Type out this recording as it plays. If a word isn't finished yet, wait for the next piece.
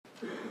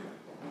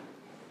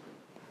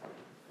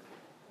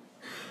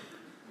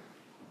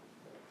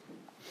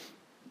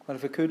Well,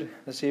 if we could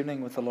this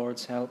evening, with the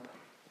Lord's help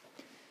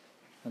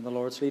and the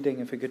Lord's leading,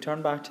 if we could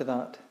turn back to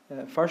that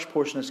first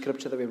portion of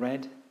Scripture that we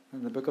read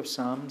in the book of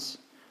Psalms,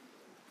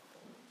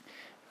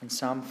 in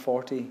Psalm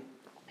 40.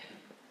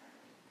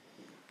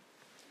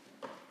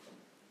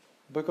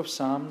 Book of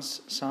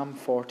Psalms, Psalm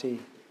 40.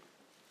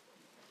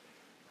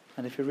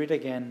 And if you read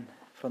again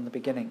from the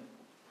beginning.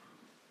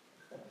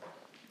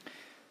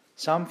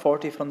 Psalm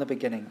 40 from the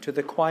beginning. To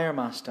the choir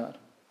master,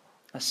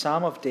 a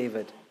psalm of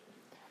David.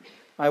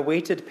 I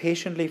waited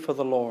patiently for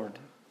the Lord.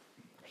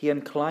 He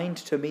inclined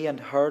to me and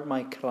heard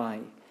my cry.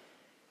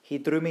 He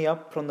drew me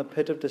up from the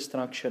pit of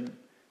destruction,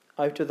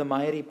 out of the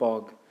miry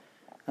bog,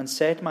 and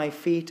set my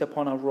feet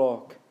upon a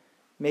rock,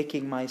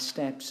 making my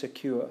steps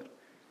secure.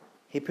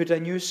 He put a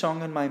new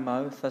song in my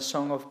mouth, a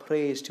song of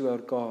praise to our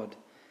God.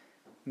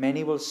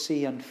 Many will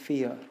see and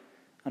fear,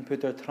 and put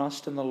their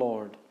trust in the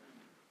Lord.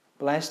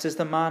 Blessed is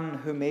the man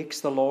who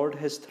makes the Lord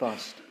his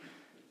trust,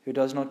 who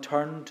does not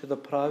turn to the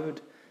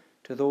proud,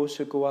 to those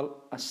who go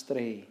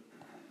astray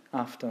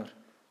after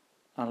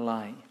a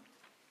lie.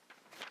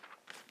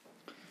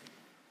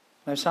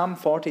 Now, Psalm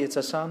 40, it's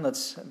a psalm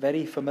that's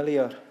very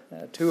familiar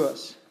to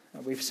us.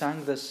 We've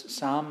sang this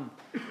psalm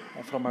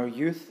from our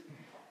youth.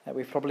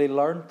 We've probably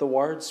learned the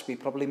words. We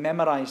probably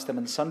memorized them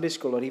in Sunday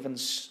school or even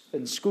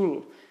in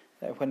school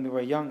when we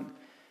were young.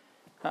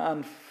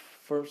 And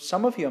for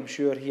some of you, I'm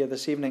sure, here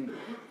this evening,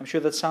 I'm sure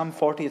that Psalm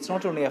 40, it's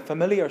not only a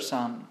familiar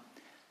psalm,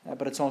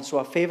 but it's also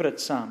a favourite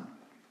psalm.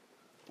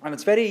 And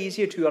it's very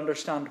easy to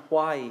understand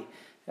why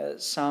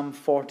Psalm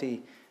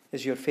 40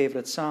 is your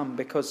favourite psalm,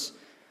 because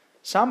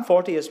Psalm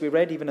 40, as we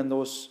read even in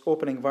those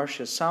opening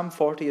verses, Psalm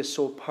 40 is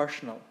so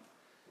personal.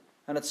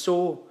 And it's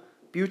so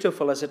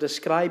beautiful as it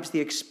describes the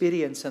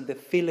experience and the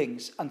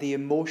feelings and the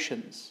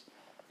emotions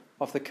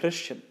of the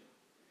Christian.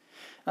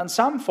 And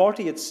Psalm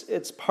 40,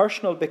 it's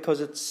personal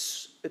because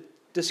it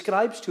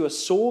describes to us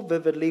so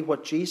vividly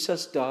what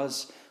Jesus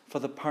does for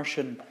the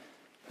person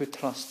who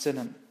trusts in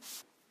him.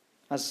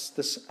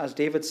 As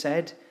David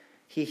said,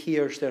 he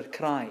hears their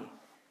cry.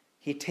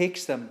 He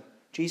takes them,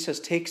 Jesus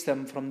takes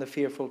them from the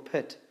fearful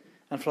pit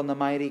and from the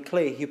miry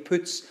clay. He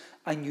puts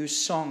a new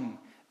song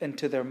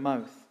into their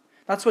mouth.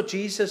 That's what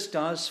Jesus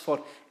does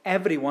for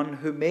everyone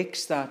who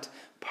makes that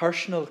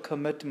personal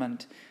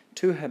commitment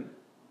to him.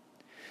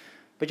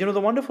 But the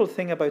wonderful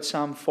thing about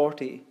Psalm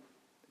 40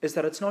 is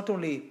that it's not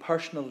only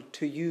personal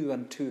to you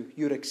and to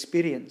your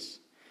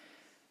experience,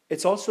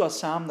 it's also a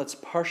psalm that's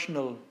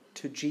personal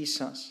to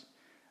Jesus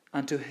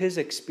and to his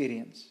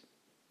experience.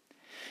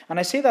 And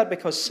I say that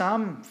because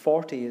Psalm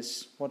 40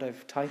 is what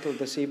I've titled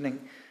this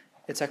evening,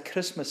 it's a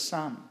Christmas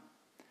psalm.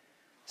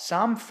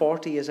 Psalm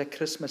 40 is a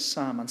Christmas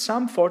psalm. And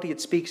Psalm 40,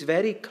 it speaks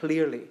very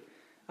clearly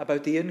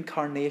about the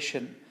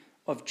incarnation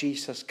of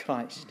Jesus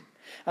Christ.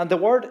 And the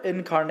word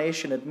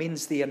incarnation, it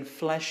means the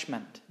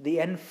enfleshment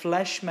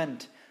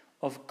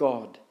of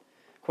God.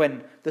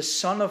 When the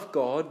Son of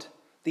God,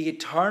 the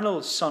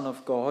eternal Son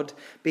of God,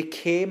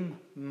 became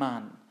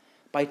man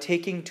by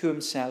taking to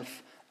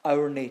himself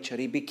our nature.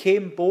 He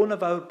became bone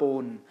of our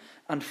bone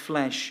and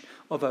flesh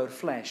of our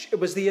flesh. It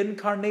was the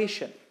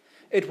incarnation.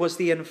 It was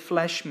the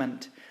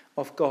enfleshment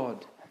of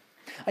God.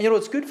 And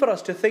it's good for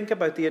us to think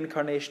about the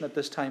incarnation at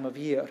this time of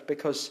year,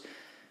 because,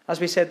 as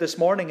we said this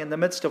morning, in the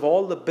midst of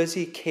all the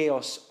busy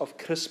chaos of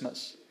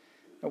Christmas,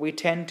 we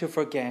tend to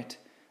forget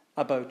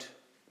about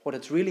what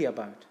it's really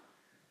about.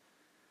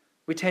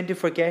 We tend to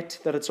forget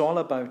that it's all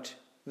about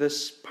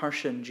this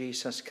person,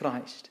 Jesus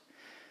Christ.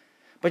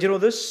 But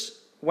this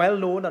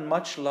well-known and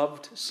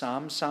much-loved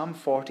psalm, Psalm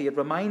 40, it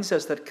reminds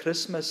us that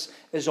Christmas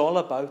is all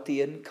about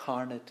the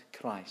incarnate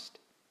Christ.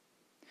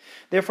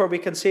 Therefore, we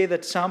can say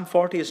that Psalm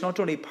 40 is not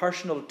only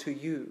personal to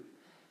you,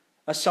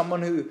 as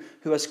someone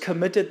who has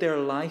committed their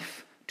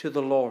life to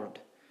the Lord.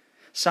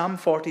 Psalm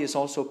 40 is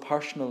also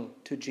personal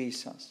to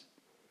Jesus.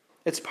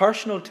 It's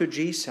personal to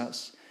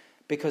Jesus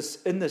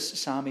because in this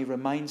psalm he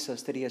reminds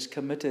us that he has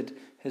committed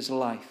his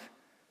life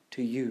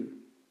to you.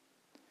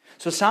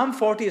 So Psalm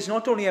 40 is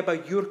not only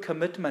about your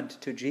commitment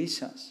to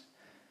Jesus.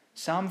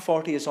 Psalm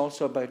 40 is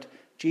also about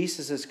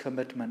Jesus'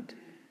 commitment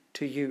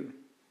to you.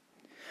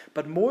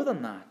 But more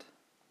than that,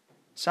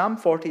 Psalm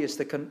 40 is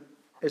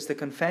the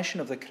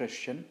confession of the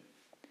Christian,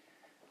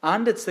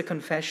 and it's the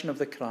confession of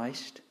the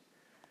Christ,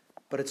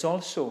 but it's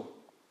also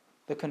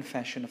the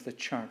confession of the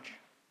church.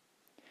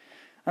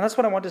 And that's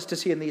what I want us to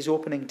see in these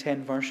opening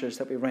 10 verses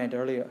that we read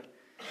earlier.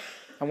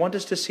 I want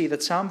us to see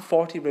that Psalm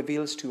 40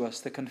 reveals to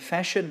us the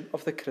confession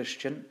of the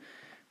Christian,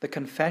 the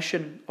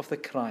confession of the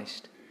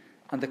Christ,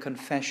 and the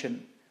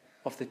confession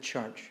of the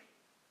church.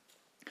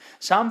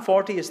 Psalm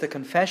 40 is the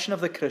confession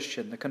of the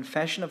Christian, the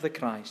confession of the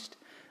Christ,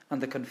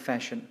 and the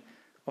confession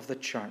of the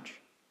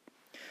church.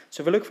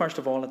 So if we look first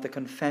of all at the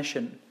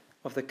confession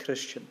of the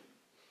Christian.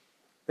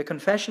 The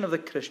confession of the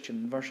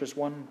Christian, verses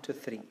 1 to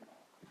 3.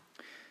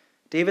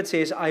 David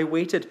says, I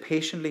waited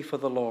patiently for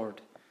the Lord.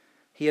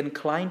 He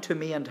inclined to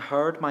me and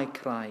heard my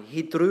cry.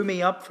 He drew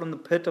me up from the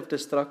pit of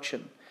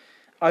destruction,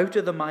 out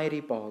of the miry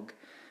bog,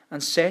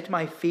 and set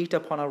my feet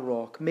upon a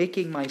rock,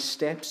 making my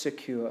steps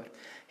secure.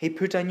 He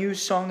put a new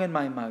song in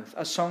my mouth,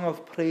 a song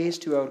of praise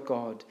to our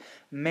God.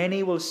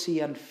 Many will see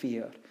and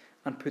fear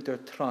and put their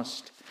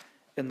trust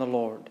in the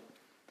Lord.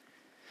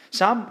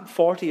 Psalm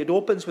 40, it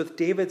opens with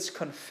David's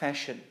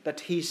confession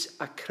that he's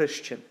a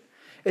Christian.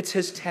 It's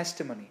his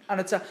testimony, and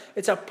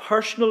it's a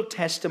personal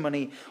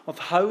testimony of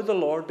how the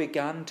Lord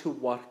began to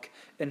work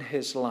in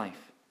his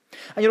life.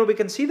 And we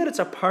can see that it's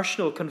a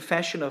personal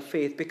confession of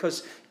faith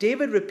because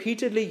David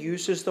repeatedly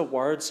uses the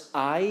words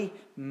I,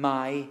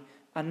 my,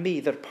 and me.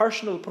 They're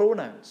personal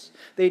pronouns.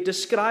 They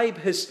describe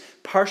his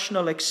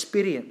personal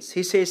experience.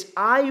 He says,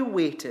 I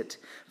waited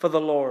for the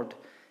Lord.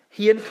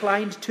 He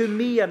inclined to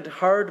me and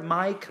heard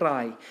my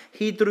cry.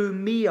 He drew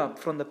me up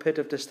from the pit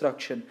of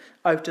destruction,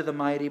 out of the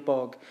miry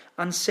bog,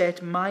 and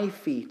set my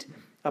feet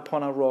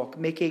upon a rock,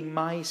 making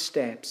my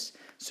steps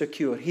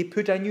secure. He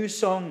put a new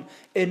song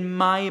in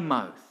my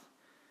mouth.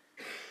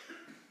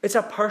 It's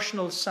a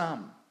personal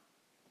psalm.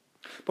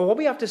 But what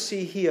we have to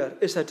see here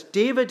is that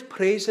David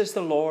praises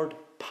the Lord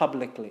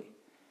publicly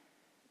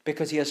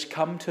because he has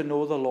come to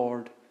know the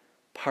Lord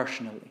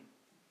personally.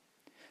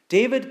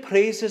 David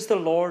praises the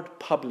Lord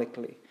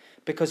publicly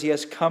because he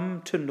has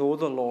come to know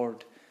the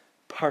Lord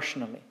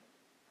personally.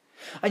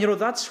 And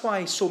that's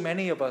why so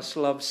many of us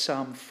love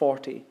Psalm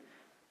 40,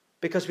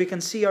 because we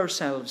can see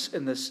ourselves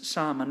in this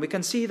psalm, and we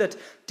can see that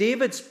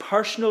David's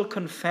personal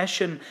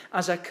confession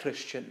as a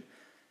Christian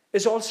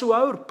is also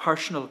our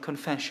personal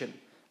confession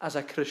as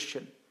a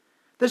Christian.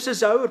 This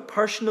is our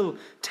personal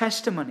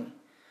testimony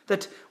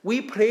that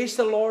we praise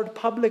the Lord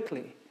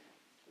publicly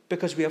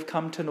because we have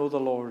come to know the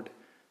Lord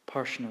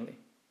personally.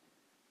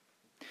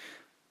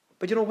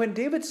 But when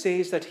David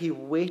says that he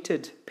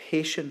waited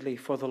patiently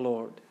for the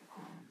Lord,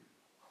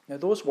 now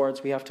those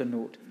words we have to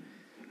note.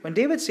 When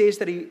David says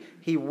that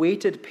he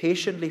waited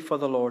patiently for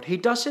the Lord, he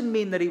doesn't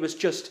mean that he was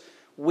just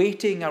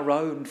waiting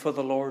around for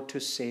the Lord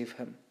to save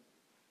him.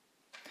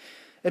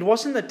 It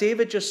wasn't that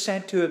David just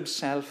said to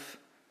himself,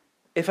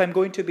 if I'm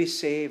going to be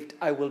saved,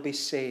 I will be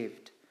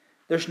saved.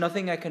 There's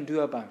nothing I can do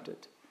about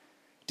it.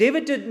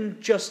 David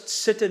didn't just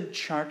sit in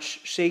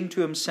church saying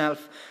to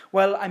himself,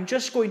 well, I'm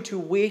just going to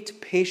wait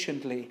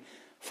patiently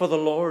for the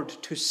Lord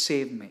to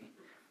save me.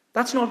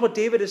 That's not what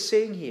David is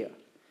saying here.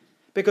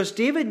 Because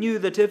David knew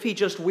that if he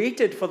just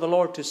waited for the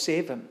Lord to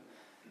save him,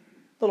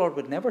 the Lord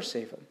would never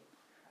save him.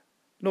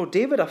 No,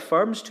 David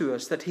affirms to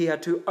us that he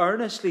had to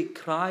earnestly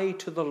cry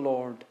to the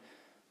Lord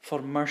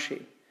for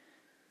mercy.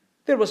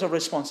 There was a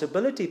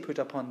responsibility put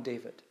upon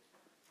David.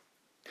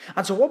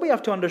 And so what we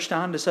have to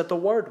understand is that the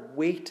word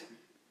wait,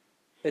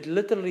 it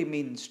literally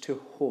means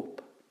to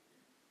hope.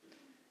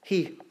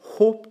 He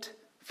hoped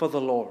for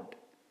the Lord.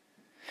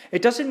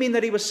 It doesn't mean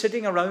that he was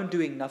sitting around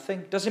doing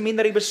nothing. It doesn't mean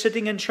that he was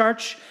sitting in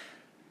church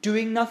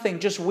doing nothing,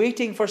 just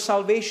waiting for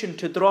salvation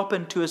to drop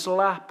into his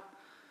lap.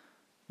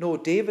 No,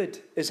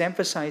 David is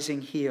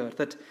emphasizing here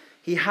that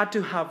he had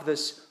to have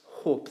this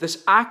hope,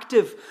 this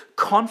active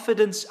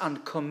confidence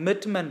and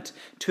commitment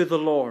to the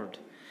Lord.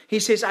 He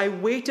says, I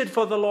waited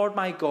for the Lord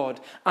my God,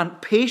 and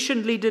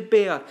patiently did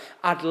bear.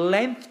 At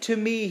length to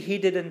me he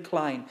did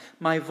incline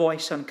my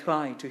voice and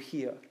cry to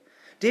hear.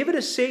 David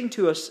is saying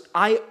to us,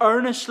 I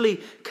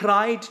earnestly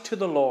cried to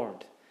the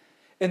Lord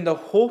in the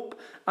hope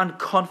and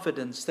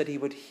confidence that he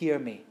would hear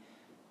me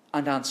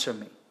and answer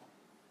me.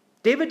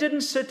 David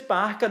didn't sit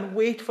back and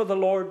wait for the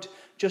Lord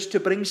just to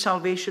bring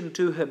salvation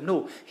to him.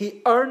 No,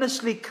 he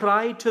earnestly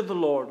cried to the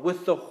Lord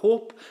with the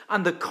hope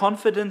and the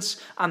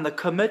confidence and the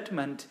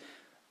commitment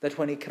that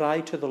when he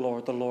cried to the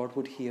Lord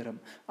would hear him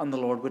and the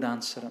Lord would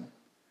answer him.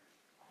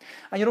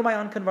 And my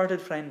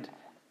unconverted friend,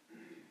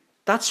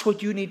 that's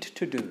what you need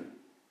to do.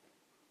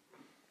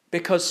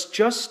 Because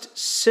just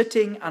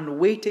sitting and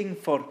waiting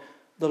for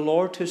the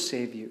Lord to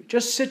save you,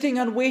 just sitting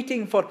and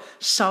waiting for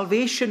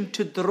salvation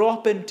to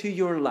drop into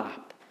your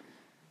lap,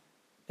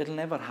 it'll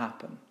never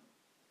happen.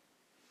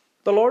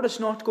 The Lord is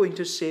not going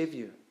to save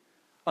you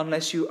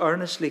unless you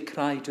earnestly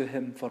cry to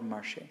him for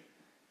mercy.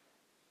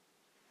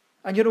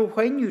 And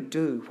when you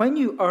do, when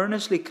you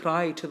earnestly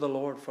cry to the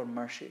Lord for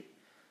mercy,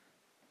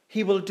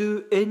 he will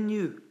do in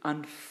you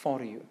and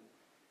for you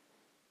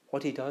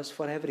what he does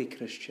for every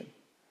Christian,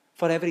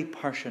 for every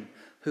person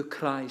who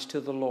cries to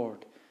the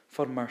Lord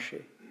for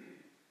mercy.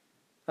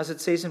 As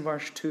it says in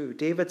verse 2,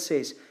 David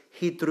says,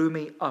 he drew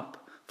me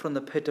up from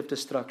the pit of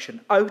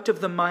destruction, out of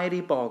the miry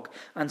bog,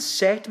 and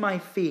set my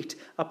feet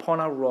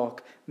upon a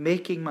rock,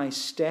 making my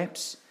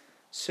steps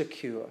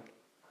secure.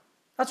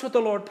 That's what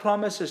the Lord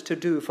promises to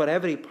do for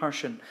every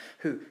person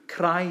who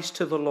cries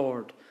to the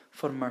Lord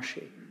for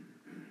mercy.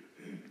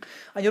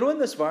 And in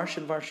this verse,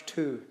 in verse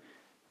 2,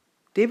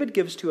 David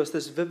gives to us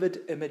this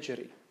vivid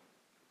imagery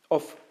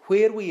of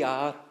where we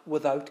are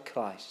without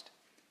Christ.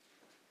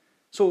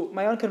 So,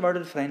 my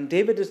unconverted friend,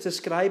 David is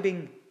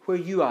describing where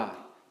you are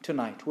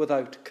tonight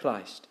without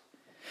Christ.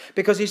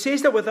 Because he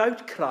says that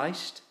without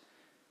Christ,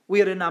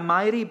 we are in a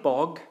miry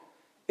bog,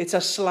 it's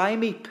a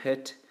slimy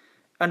pit,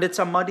 and it's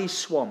a muddy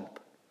swamp.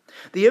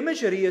 The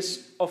imagery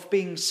is of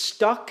being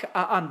stuck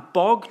and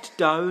bogged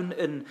down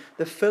in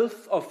the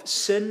filth of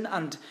sin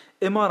and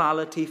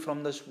immorality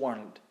from this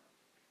world.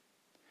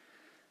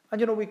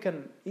 And we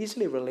can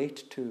easily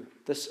relate to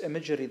this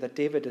imagery that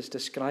David is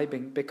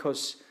describing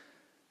because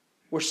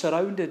we're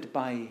surrounded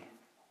by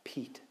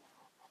peat.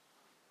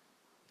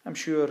 I'm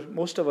sure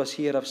most of us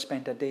here have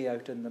spent a day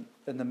out in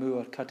the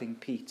moor cutting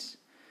peats,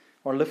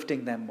 or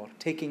lifting them, or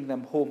taking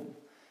them home.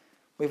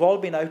 We've all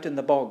been out in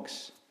the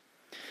bogs.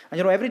 And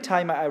every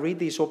time I read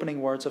these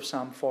opening words of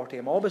Psalm 40,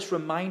 I'm always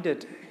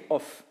reminded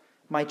of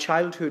my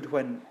childhood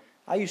when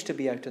I used to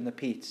be out in the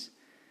peats.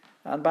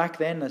 And back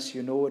then, as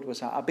you know, it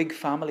was a big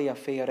family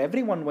affair.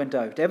 Everyone went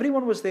out.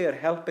 Everyone was there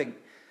helping,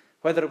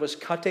 whether it was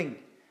cutting,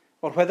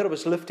 or whether it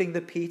was lifting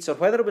the peats, or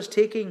whether it was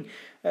taking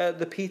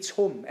the peats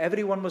home.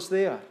 Everyone was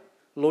there,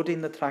 loading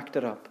the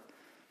tractor up.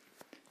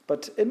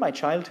 But in my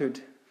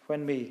childhood,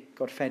 when we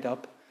got fed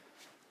up,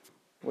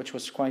 which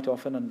was quite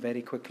often and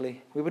very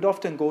quickly, we would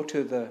often go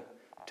to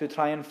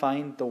try and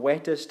find the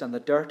wettest and the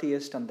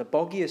dirtiest and the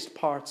boggiest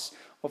parts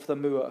of the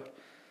moor,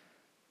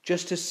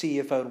 just to see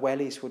if our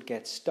wellies would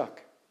get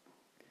stuck.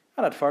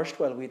 And at first,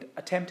 we'd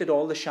attempted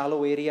all the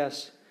shallow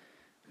areas.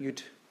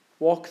 You'd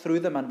walk through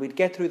them and we'd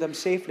get through them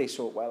safely.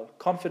 So,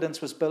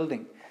 confidence was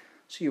building.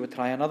 So you would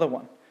try another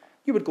one.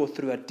 You would go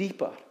through a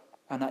deeper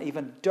and an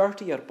even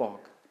dirtier bog.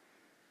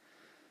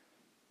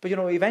 But,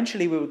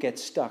 eventually we would get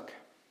stuck.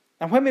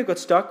 And when we got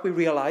stuck, I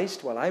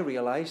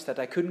realized that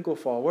I couldn't go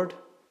forward,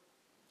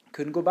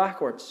 couldn't go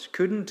backwards,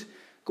 couldn't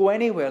go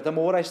anywhere. The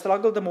more I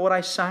struggled, the more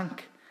I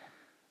sank.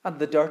 And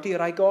the dirtier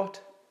I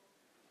got.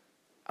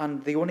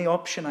 And the only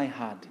option I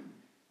had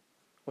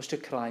was to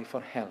cry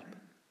for help.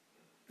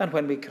 And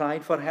when we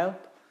cried for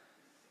help,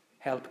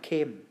 help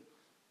came.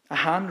 A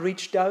hand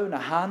reached down, a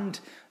hand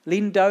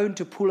leaned down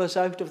to pull us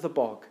out of the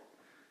bog.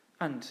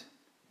 And,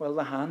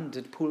 the hand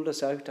had pulled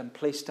us out and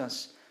placed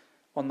us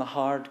on the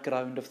hard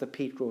ground of the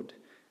peat road.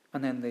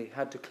 And then they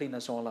had to clean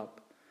us all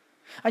up.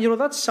 And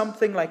that's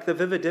something like the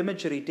vivid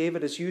imagery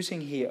David is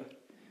using here.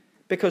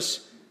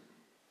 Because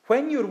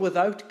when you're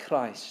without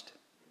Christ,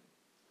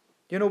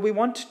 we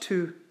want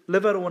to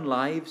live our own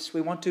lives.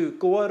 We want to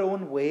go our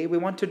own way. We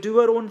want to do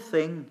our own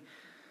thing.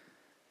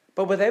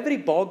 But with every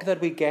bog that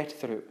we get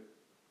through,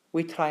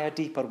 we try a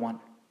deeper one.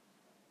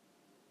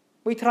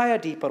 We try a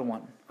deeper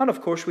one. And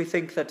of course we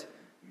think that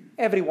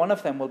every one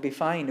of them will be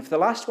fine. If the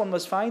last one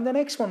was fine, the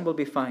next one will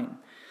be fine.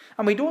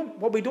 And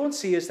what we don't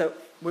see is that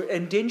we're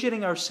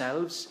endangering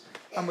ourselves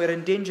and we're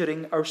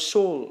endangering our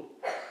soul.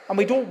 And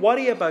we don't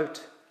worry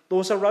about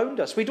those around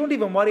us. We don't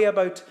even worry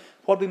about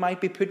what we might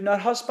be putting our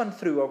husband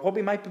through, or what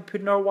we might be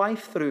putting our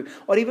wife through,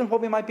 or even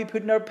what we might be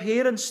putting our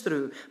parents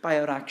through by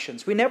our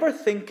actions. We never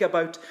think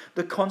about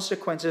the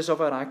consequences of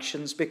our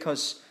actions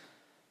because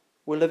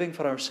we're living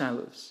for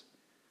ourselves.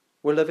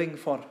 We're living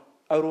for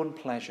our own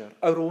pleasure,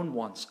 our own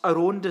wants, our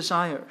own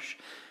desires.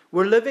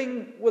 We're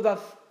living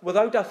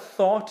without a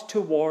thought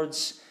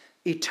towards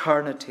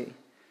eternity.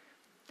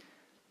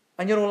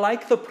 And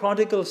like the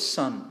prodigal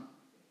son,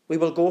 we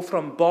will go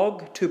from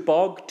bog to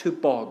bog to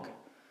bog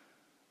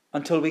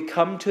until we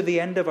come to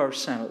the end of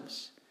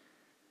ourselves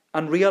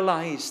and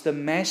realize the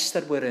mess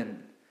that we're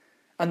in,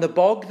 and the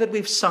bog that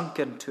we've sunk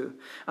into,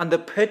 and the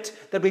pit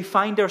that we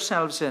find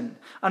ourselves in.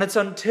 And it's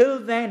until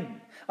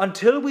then,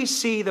 until we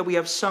see that we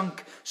have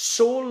sunk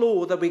so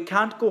low that we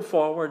can't go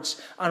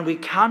forwards and we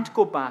can't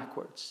go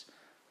backwards,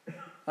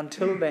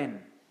 until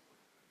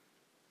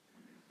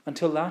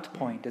that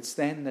point, it's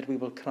then that we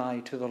will cry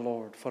to the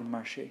Lord for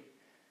mercy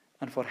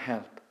and for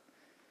help.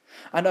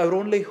 And our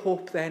only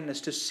hope then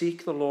is to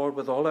seek the Lord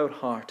with all our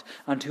heart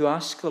and to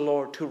ask the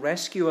Lord to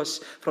rescue us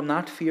from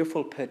that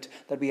fearful pit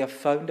that we have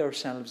found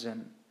ourselves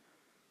in.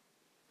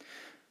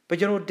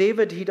 But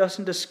David, he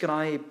doesn't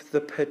describe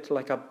the pit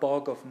like a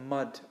bog of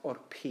mud or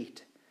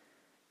peat.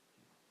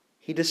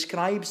 He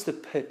describes the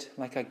pit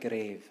like a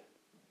grave.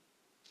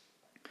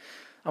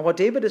 And what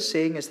David is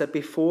saying is that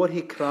before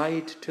he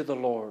cried to the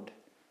Lord,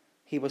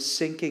 he was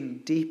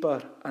sinking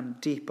deeper and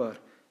deeper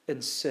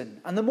in sin.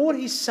 And the more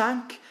he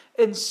sank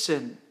in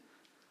sin,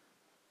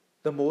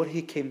 the more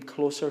he came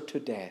closer to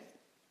death.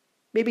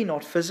 Maybe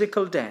not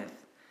physical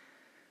death,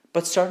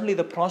 but certainly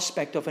the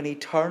prospect of an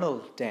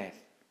eternal death.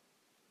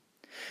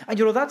 And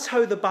that's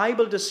how the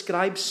Bible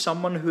describes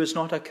someone who is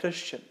not a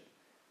Christian.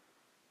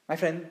 My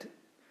friend,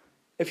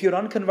 if you're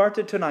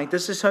unconverted tonight,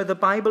 this is how the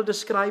Bible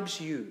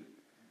describes you.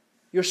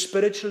 You're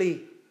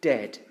spiritually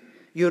dead.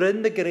 You're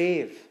in the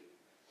grave.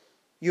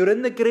 You're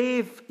in the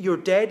grave. You're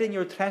dead in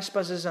your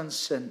trespasses and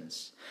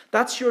sins.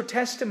 That's your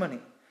testimony.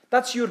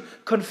 That's your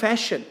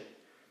confession.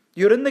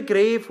 You're in the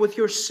grave with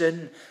your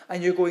sin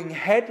and you're going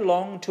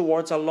headlong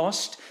towards a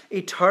lost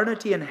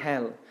eternity in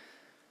hell.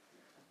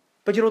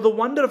 But the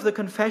wonder of the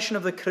confession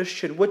of the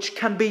Christian, which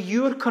can be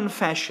your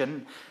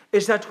confession,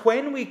 is that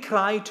when we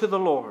cry to the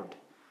Lord,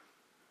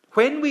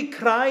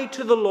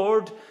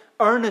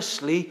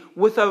 earnestly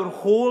with our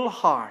whole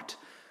heart,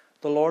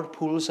 the Lord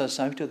pulls us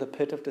out of the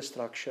pit of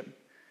destruction.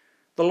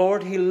 The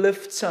Lord, he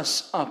lifts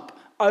us up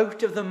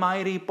out of the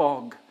miry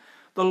bog.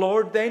 The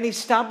Lord then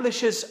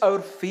establishes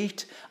our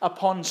feet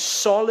upon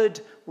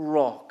solid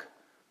rock.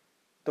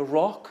 The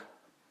rock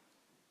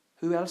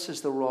Who else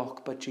is the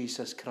rock but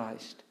Jesus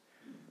Christ?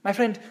 My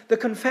friend, the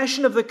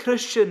confession of the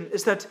Christian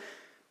is that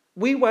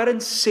we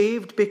weren't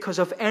saved because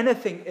of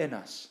anything in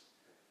us,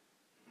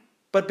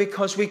 but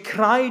because we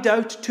cried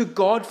out to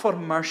God for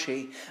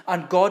mercy,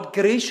 and God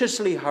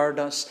graciously heard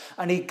us,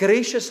 and He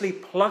graciously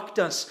plucked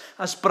us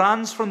as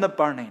brands from the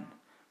burning.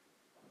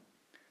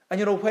 And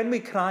you know, when we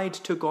cried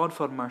to God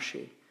for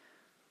mercy,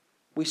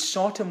 we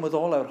sought Him with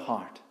all our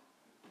heart.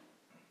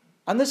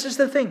 And this is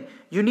the thing.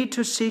 You need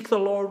to seek the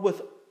Lord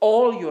with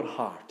all your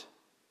heart.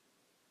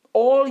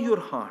 All your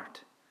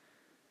heart.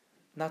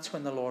 And that's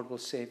when the Lord will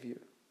save you.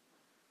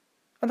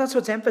 And that's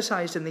what's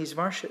emphasized in these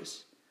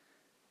verses.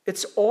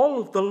 It's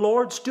all the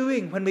Lord's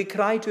doing when we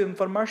cry to Him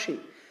for mercy.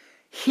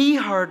 He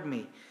heard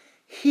me.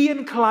 He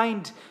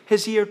inclined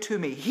His ear to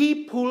me.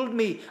 He pulled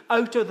me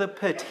out of the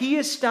pit. He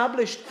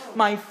established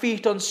my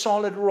feet on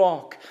solid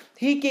rock.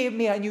 He gave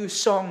me a new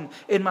song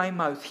in my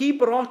mouth. He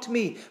brought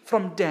me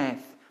from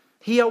death.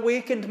 He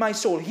awakened my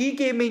soul. He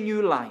gave me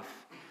new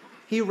life.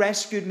 He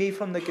rescued me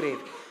from the grave.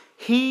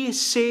 He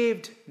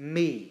saved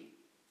me.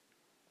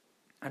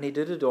 And He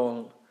did it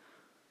all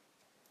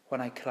when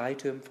I cried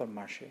to Him for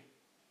mercy.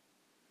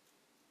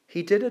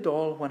 He did it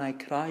all when I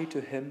cried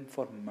to Him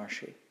for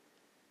mercy.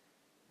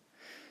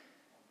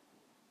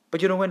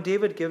 But you know, when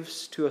David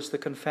gives to us the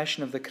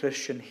confession of the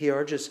Christian, he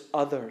urges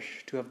others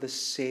to have the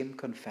same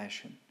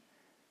confession.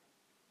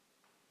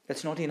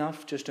 It's not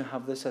enough just to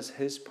have this as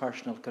his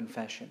personal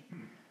confession.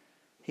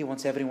 He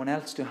wants everyone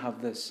else to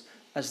have this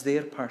as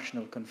their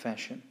personal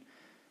confession.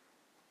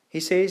 He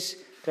says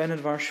down in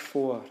verse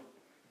 4,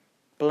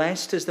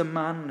 "Blessed is the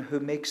man who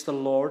makes the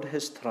Lord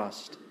his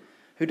trust,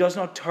 who does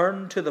not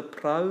turn to the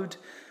proud,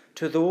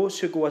 to those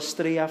who go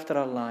astray after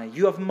a lie.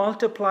 You have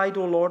multiplied,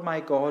 O Lord my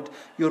God,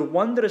 your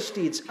wondrous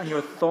deeds and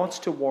your thoughts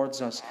towards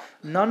us.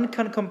 None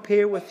can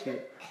compare with you.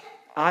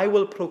 I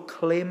will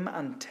proclaim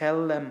and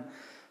tell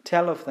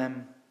of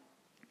them,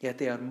 yet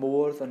they are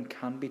more than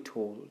can be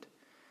told."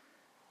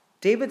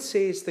 David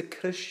says the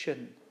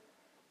Christian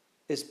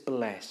is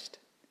blessed.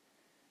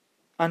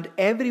 And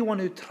everyone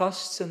who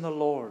trusts in the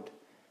Lord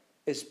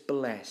is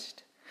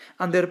blessed.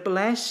 And they're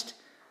blessed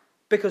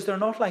because they're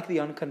not like the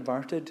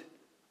unconverted.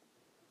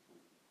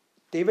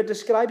 David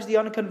describes the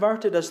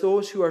unconverted as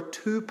those who are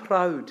too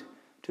proud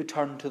to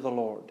turn to the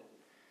Lord.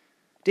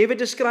 David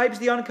describes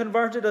the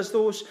unconverted as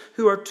those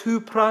who are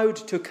too proud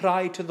to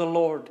cry to the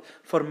Lord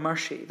for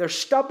mercy. They're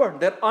stubborn,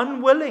 they're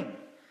unwilling.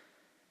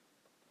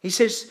 He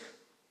says,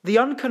 the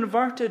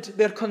unconverted,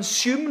 they're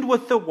consumed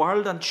with the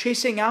world and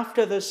chasing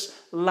after this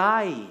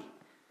lie.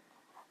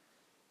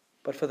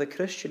 But for the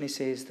Christian, he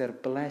says, they're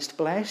blessed.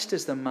 Blessed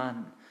is the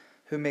man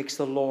who makes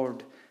the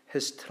Lord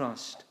his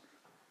trust.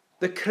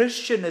 The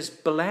Christian is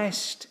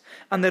blessed,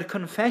 and their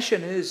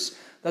confession is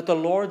that the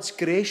Lord's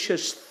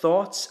gracious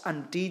thoughts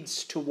and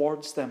deeds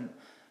towards them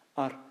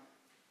are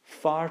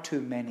far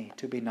too many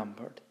to be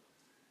numbered.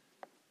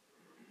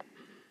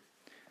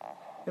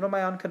 You know,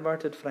 my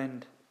unconverted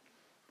friend,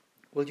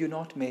 will you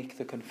not make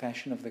the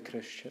confession of the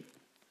Christian?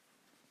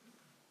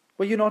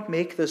 Will you not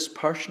make this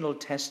personal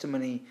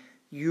testimony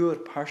your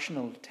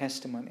personal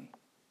testimony?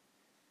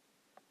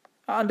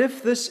 And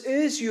if this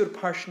is your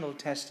personal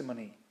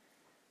testimony,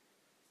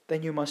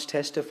 then you must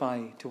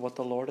testify to what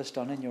the Lord has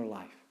done in your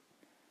life.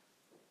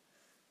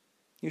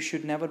 You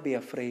should never be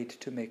afraid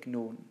to make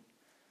known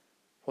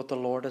what the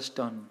Lord has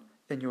done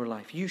in your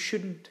life. You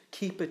shouldn't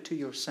keep it to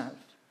yourself.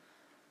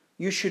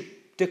 You should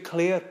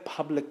declare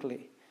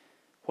publicly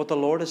what the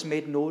Lord has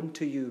made known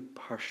to you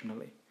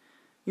personally.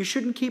 You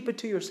shouldn't keep it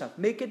to yourself.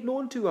 Make it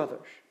known to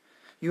others.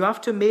 You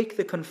have to make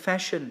the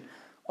confession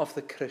of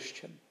the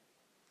Christian.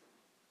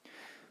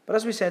 But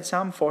as we said,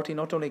 Psalm 40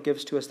 not only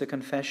gives to us the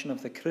confession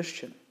of the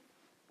Christian.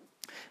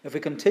 If we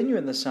continue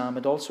in the psalm,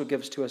 it also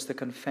gives to us the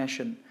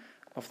confession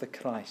of the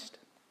Christ.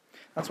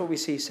 That's what we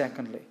see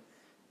secondly.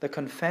 The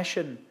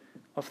confession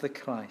of the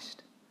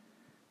Christ.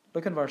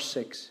 Look in verse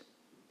 6.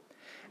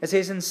 It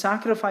says, "In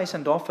sacrifice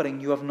and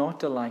offering you have not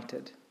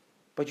delighted,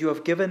 but you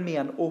have given me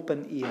an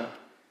open ear.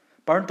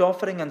 Burnt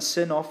offering and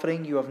sin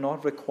offering you have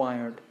not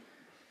required.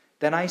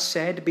 Then I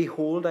said,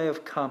 Behold, I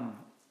have come.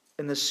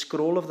 In the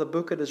scroll of the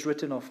book it is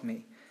written of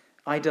me.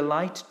 I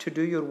delight to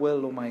do your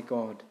will, O my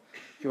God.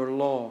 Your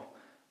law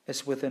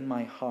is within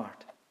my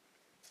heart."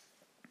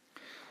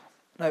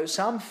 Now,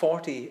 Psalm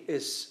 40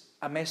 is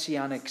a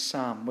messianic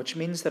psalm, which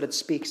means that it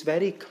speaks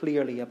very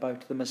clearly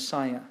about the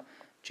Messiah,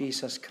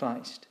 Jesus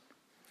Christ.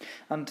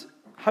 And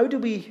how do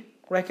we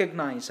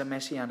recognize a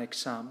messianic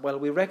psalm? Well,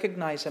 we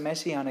recognize a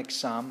messianic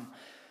psalm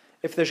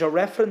if there's a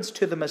reference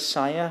to the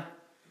Messiah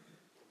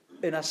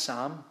in a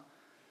psalm,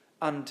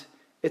 and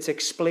it's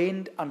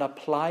explained and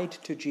applied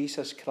to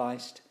Jesus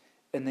Christ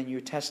in the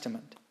New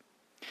Testament.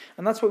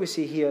 And that's what we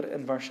see here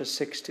in verses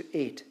 6 to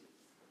 8.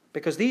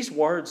 Because these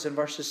words in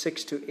verses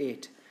 6 to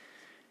 8,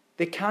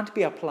 they can't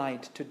be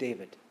applied to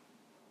David.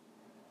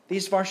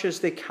 These verses,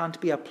 they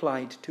can't be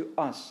applied to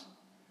us.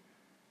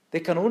 They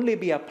can only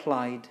be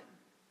applied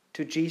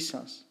to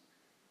Jesus.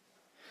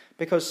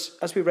 Because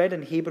as we read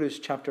in Hebrews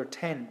chapter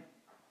 10,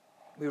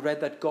 we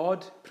read that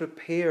God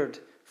prepared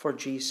for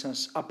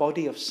Jesus, a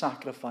body of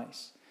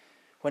sacrifice,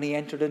 when he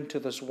entered into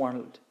this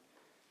world.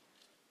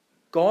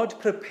 God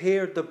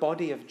prepared the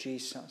body of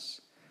Jesus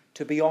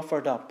to be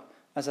offered up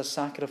as a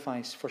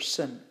sacrifice for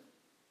sin.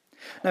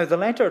 Now, the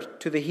letter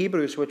to the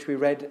Hebrews, which we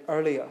read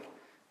earlier,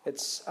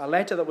 it's a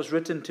letter that was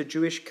written to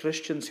Jewish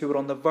Christians who were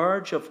on the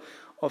verge of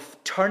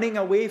turning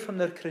away from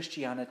their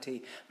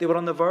Christianity. They were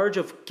on the verge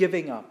of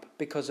giving up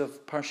because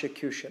of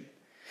persecution.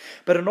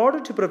 But in order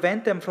to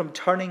prevent them from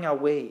turning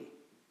away,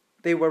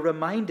 they were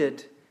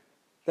reminded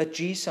that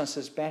Jesus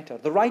is better.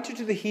 The writer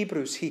to the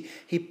Hebrews,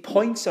 he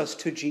points us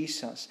to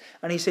Jesus.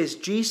 And he says,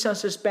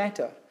 Jesus is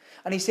better.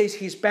 And he says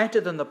he's better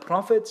than the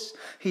prophets.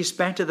 He's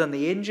better than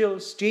the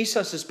angels.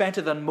 Jesus is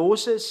better than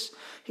Moses.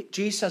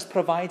 Jesus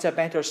provides a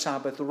better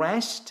Sabbath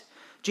rest.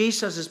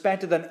 Jesus is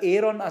better than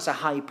Aaron as a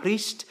high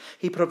priest.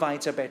 He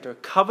provides a better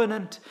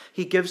covenant.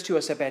 He gives to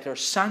us a better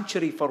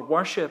sanctuary for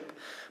worship.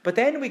 But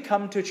then we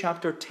come to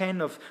chapter 10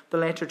 of the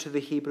letter to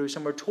the Hebrews,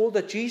 and we're told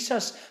that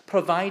Jesus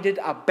provided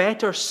a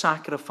better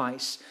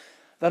sacrifice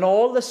than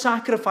all the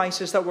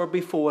sacrifices that were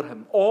before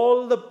him.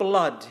 All the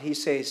blood, he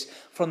says,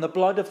 from the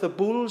blood of the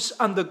bulls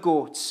and the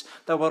goats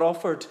that were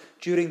offered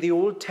during the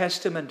Old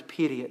Testament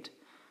period.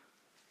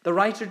 The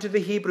writer to the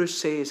Hebrews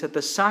says that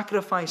the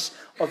sacrifice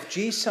of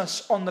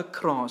Jesus on the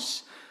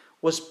cross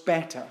was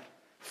better,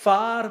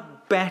 far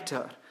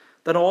better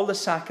than all the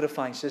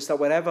sacrifices that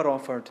were ever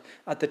offered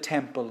at the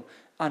temple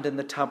and in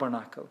the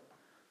tabernacle.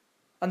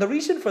 And the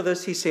reason for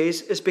this, he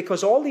says, is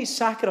because all these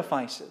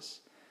sacrifices,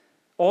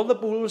 all the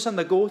bulls and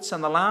the goats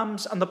and the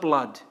lambs and the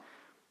blood,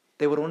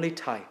 they were only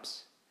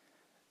types.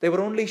 They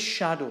were only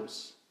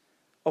shadows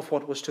of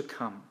what was to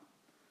come.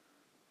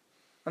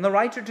 And the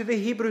writer to the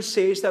Hebrews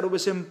says that it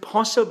was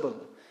impossible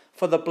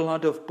for the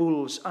blood of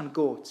bulls and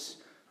goats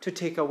to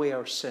take away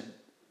our sin.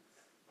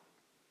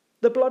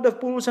 The blood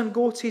of bulls and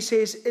goats, he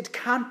says, it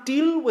can't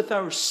deal with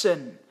our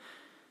sin.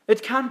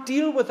 It can't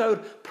deal with our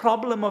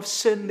problem of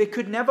sin. They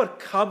could never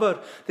cover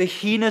the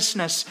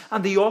heinousness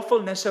and the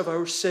awfulness of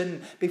our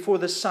sin before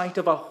the sight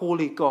of a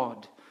holy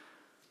God.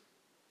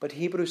 But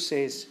Hebrews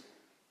says,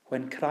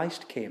 when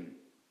Christ came,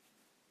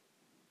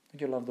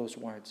 and you love those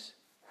words,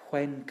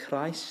 when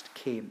Christ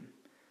came,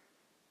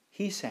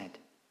 he said,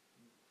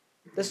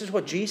 this is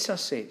what Jesus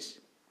says.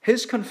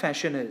 His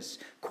confession is,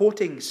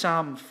 quoting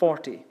Psalm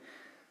 40,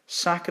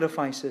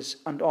 sacrifices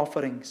and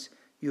offerings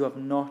you have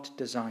not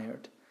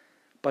desired,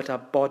 but a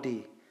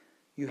body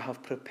you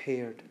have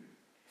prepared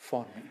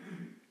for me.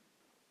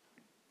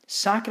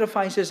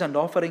 Sacrifices and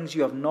offerings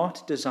you have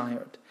not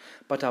desired,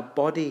 but a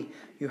body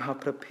you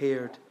have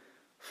prepared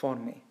for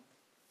me.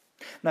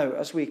 Now,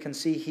 as we can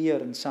see here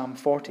in Psalm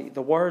 40,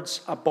 the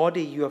words, a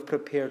body you have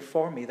prepared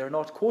for me, they're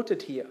not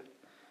quoted here,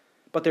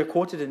 but they're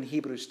quoted in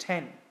Hebrews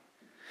 10.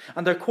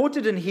 And they're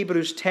quoted in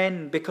Hebrews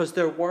 10 because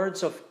they're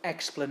words of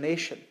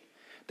explanation.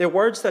 They're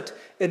words that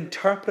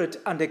interpret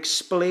and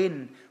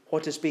explain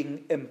what is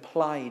being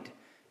implied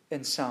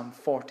in Psalm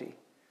 40.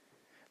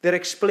 They're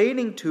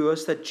explaining to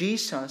us that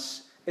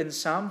Jesus in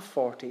Psalm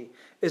 40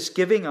 is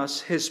giving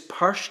us his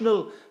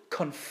personal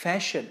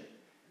confession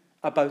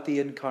about the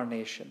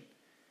incarnation.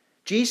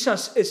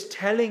 Jesus is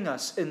telling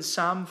us in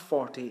Psalm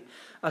 40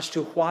 as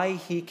to why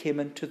he came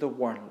into the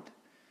world.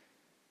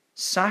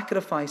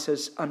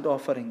 Sacrifices and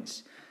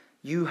offerings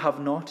you have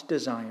not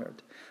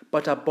desired,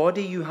 but a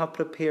body you have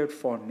prepared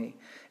for me.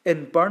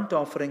 In burnt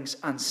offerings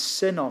and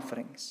sin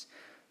offerings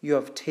you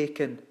have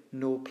taken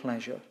no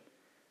pleasure.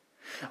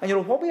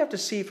 And what we have to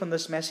see from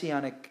this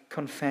messianic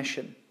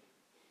confession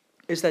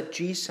is that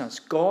Jesus,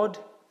 God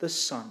the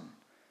Son,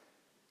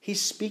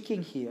 he's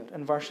speaking here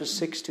in verses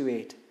 6 to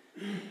 8.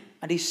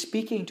 And he's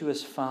speaking to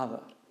his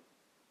Father.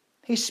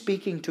 He's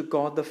speaking to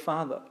God the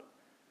Father.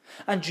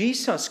 And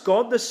Jesus,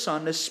 God the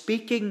Son, is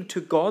speaking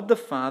to God the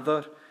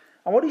Father.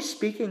 And what he's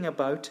speaking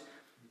about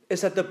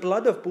is that the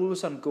blood of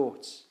bulls and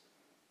goats,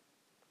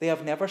 they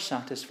have never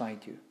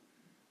satisfied you.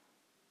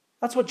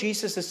 That's what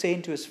Jesus is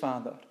saying to his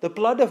Father. The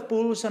blood of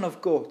bulls and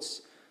of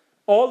goats,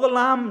 all the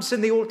lambs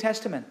in the Old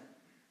Testament,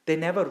 they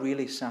never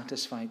really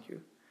satisfied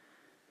you.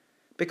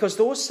 Because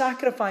those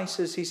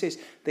sacrifices, he says,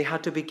 they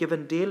had to be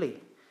given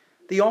daily.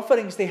 The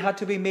offerings, they had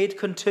to be made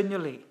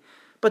continually.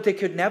 But they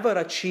could never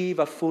achieve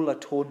a full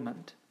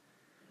atonement.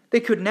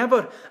 They could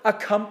never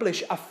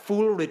accomplish a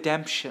full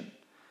redemption.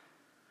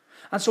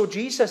 And so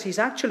Jesus, he's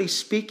actually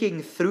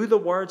speaking through the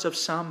words of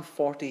Psalm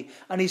 40,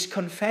 and he's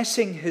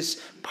confessing his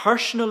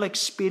personal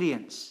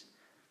experience.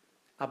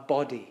 A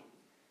body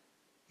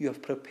you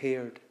have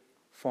prepared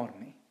for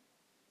me.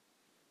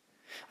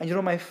 And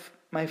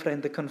my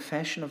friend, the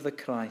confession of the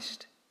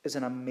Christ is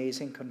an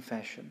amazing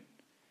confession.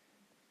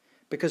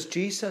 Because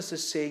Jesus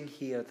is saying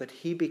here that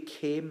he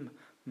became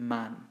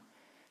man.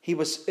 He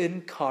was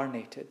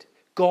incarnated.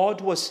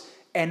 God was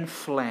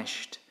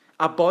enfleshed.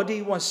 A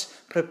body was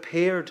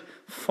prepared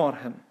for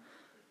him.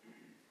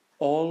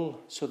 All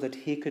so that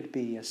he could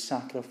be a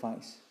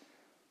sacrifice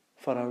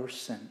for our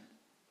sin.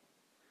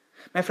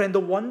 My friend, the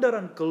wonder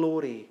and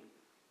glory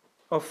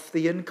of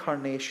the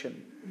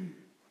incarnation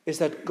is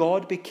that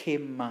God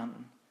became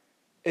man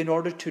in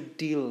order to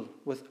deal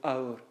with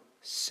our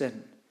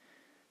sin.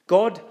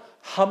 God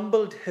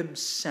humbled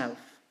himself.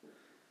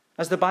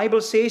 As the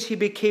Bible says, he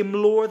became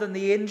lower than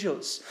the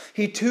angels.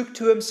 He took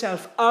to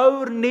himself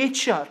our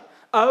nature,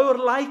 our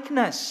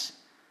likeness.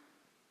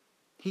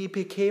 He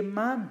became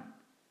man,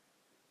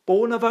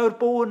 bone of our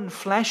bone,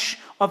 flesh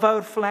of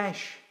our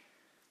flesh.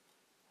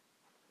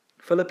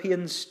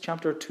 Philippians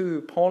chapter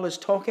 2, Paul is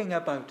talking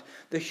about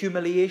the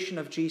humiliation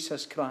of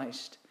Jesus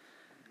Christ.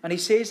 And he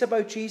says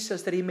about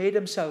Jesus that he made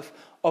himself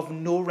of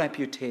no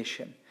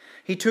reputation.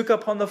 He took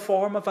upon the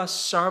form of a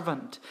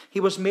servant. He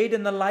was made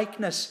in the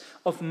likeness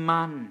of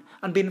man.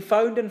 And being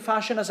found in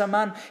fashion as a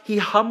man, he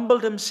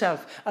humbled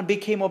himself and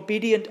became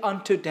obedient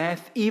unto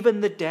death, even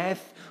the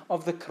death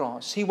of the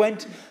cross. He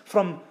went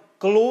from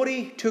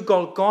glory to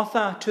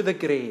Golgotha to the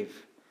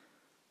grave.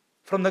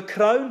 From the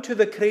crown to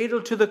the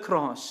cradle to the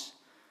cross.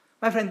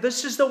 My friend,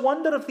 this is the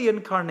wonder of the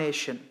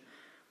incarnation,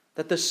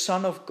 that the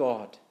Son of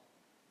God,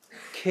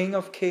 King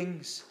of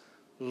kings,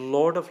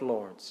 Lord of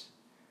lords,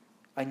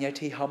 and yet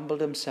he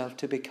humbled himself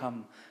to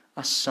become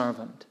a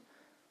servant.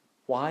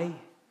 Why?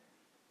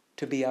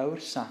 To be our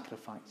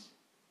sacrifice.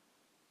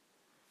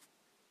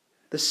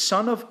 The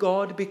Son of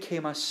God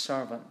became a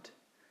servant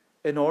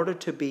in order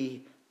to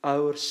be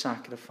our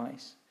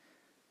sacrifice.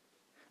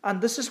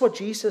 And this is what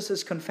Jesus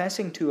is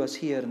confessing to us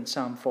here in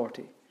Psalm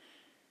 40.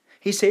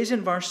 He says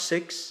in verse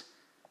 6,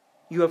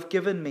 "You have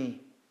given me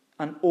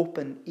an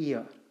open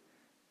ear."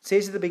 It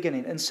says at the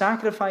beginning, "In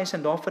sacrifice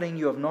and offering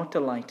you have not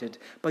delighted,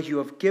 but you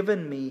have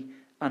given me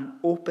an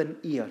open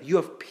ear." You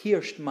have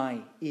pierced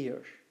my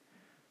ears.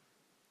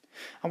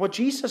 And what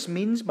Jesus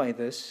means by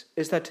this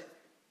is that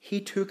he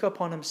took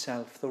upon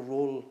himself the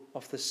role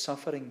of the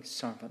suffering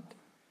servant.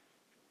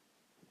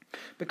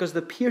 Because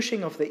the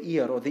piercing of the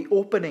ear, or the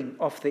opening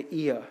of the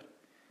ear,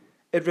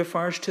 it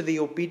refers to the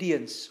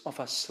obedience of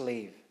a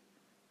slave.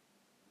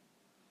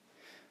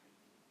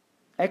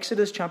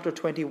 Exodus chapter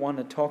 21,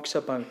 it talks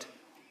about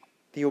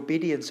the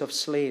obedience of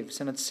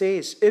slaves. And it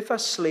says, "If a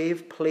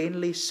slave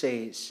plainly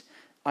says,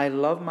 'I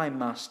love my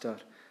master,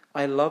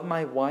 I love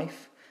my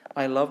wife,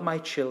 I love my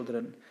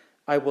children,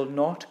 I will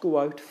not go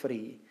out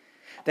free,'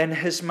 then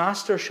his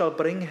master shall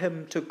bring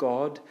him to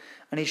God,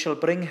 and he shall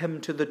bring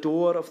him to the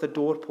door of the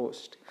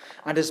doorpost.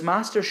 And his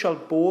master shall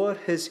bore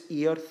his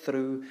ear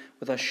through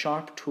with a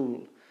sharp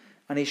tool,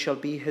 and he shall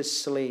be his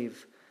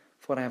slave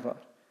forever."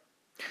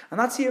 And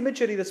that's the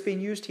imagery that's being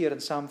used here in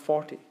Psalm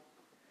 40.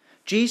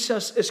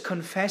 Jesus is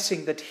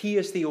confessing that he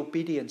is the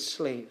obedient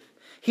slave.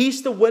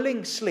 He's the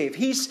willing slave.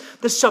 He's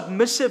the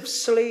submissive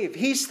slave.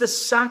 He's the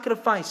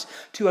sacrifice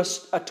to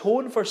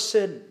atone for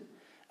sin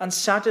and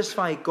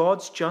satisfy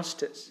God's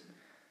justice.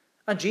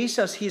 And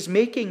Jesus, he's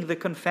making the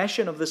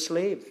confession of the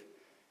slave.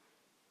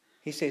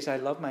 He says, "I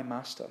love my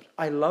master.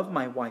 I love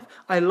my wife.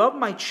 I love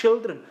my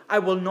children. I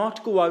will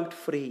not go out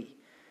free."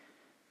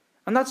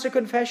 And that's the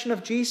confession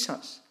of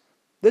Jesus.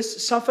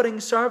 This suffering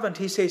servant,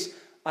 he says,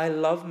 "I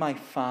love my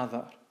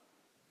Father.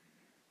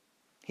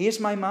 He is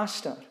my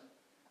master.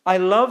 I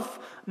love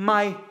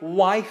my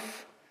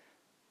wife,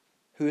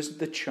 who is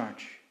the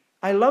church.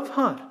 I love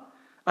her.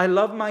 I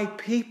love my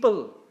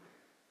people.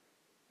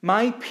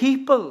 My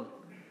people."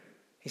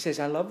 He says,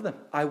 "I love them.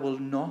 I will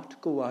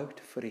not go out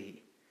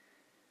free.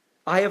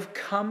 I have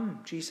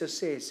come," Jesus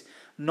says,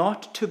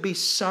 "not to be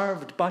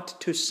served, but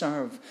to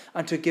serve,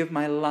 and to give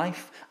my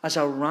life as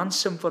a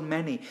ransom for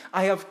many.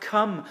 I have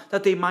come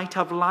that they might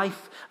have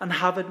life and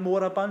have it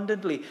more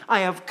abundantly. I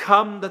have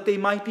come that they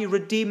might be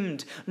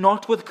redeemed,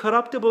 not with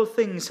corruptible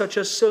things such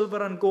as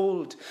silver and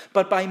gold,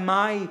 but by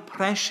my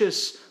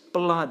precious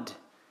blood."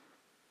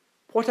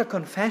 What a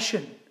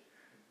confession!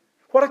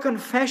 What a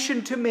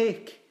confession to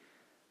make!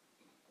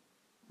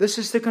 This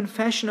is the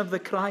confession of the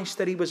Christ,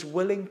 that he was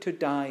willing to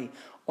die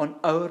on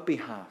our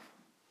behalf.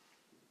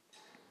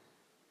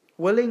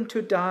 Willing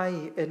to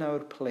die in our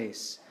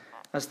place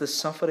as the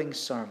suffering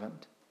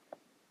servant.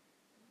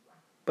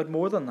 But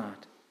more than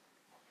that,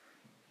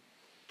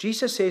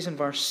 Jesus says in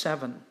verse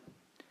 7,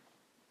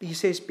 he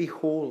says,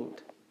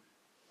 "Behold,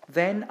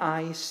 then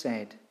I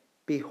said,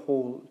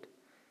 behold,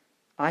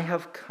 I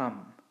have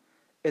come.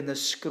 In the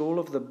scroll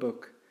of the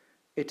book,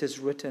 it is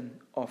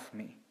written of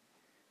me."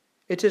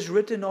 It is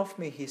written of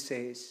me, he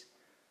says,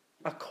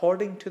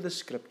 according to the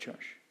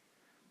Scriptures.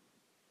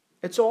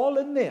 It's all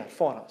in there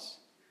for us.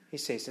 He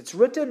says, it's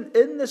written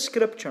in the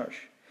Scriptures.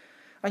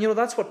 And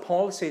that's what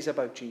Paul says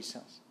about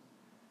Jesus.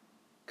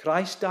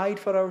 Christ died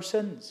for our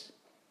sins,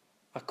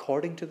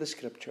 according to the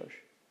Scriptures.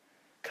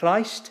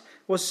 Christ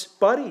was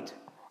buried,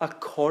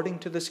 according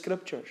to the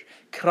Scriptures.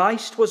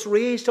 Christ was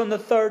raised on the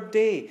third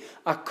day,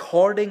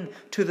 according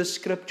to the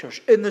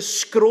Scriptures. In the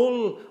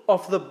scroll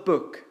of the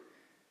book,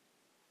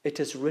 it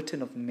is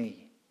written of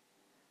me.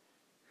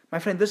 My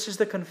friend, this is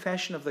the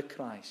confession of the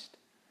Christ.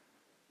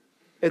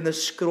 In the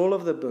scroll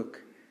of the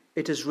book,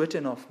 it is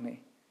written of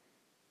me.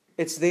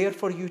 It's there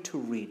for you to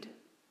read.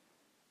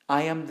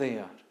 I am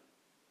there.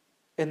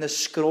 In the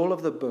scroll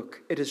of the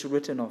book, it is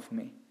written of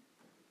me.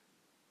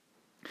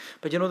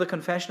 But the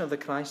confession of the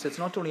Christ, it's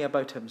not only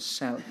about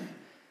himself.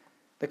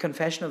 The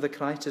confession of the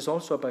Christ is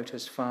also about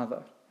his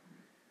Father.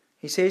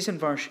 He says in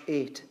verse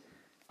 8,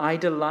 I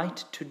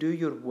delight to do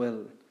your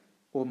will,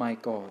 O my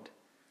God.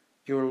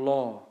 Your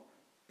law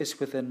is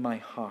within my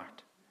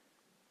heart.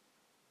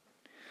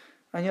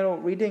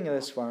 And reading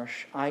this verse,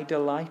 I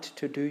delight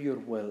to do your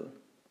will,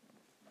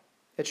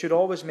 it should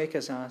always make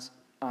us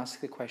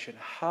ask the question,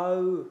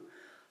 how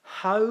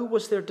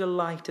was there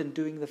delight in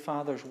doing the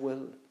Father's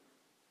will?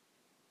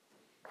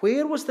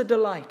 Where was the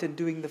delight in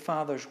doing the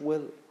Father's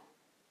will?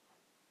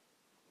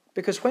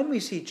 Because when we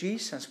see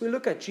Jesus, we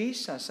look at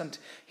Jesus and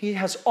he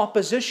has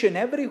opposition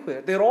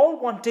everywhere. They're all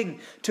wanting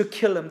to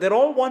kill him. They're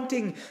all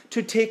wanting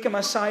to take him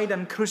aside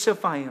and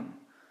crucify him.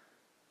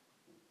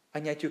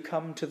 And yet you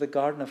come to the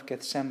Garden of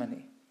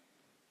Gethsemane.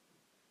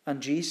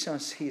 And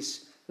Jesus,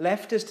 he's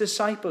left his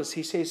disciples.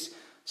 He says,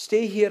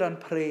 stay here and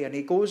pray. And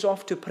he goes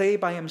off to pray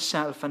by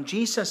himself. And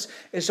Jesus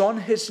is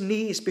on his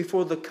knees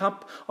before the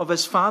cup of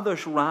his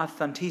Father's wrath.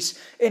 And he's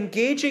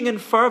engaging in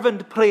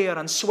fervent prayer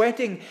and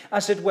sweating,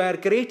 as it were,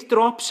 great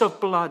drops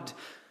of blood.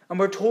 And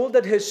we're told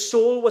that his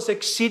soul was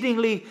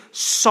exceedingly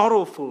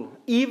sorrowful,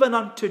 even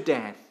unto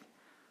death.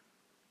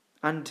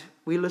 And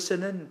we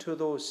listen in to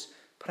those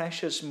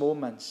precious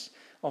moments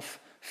of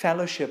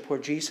fellowship where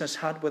Jesus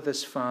had with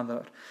his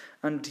Father.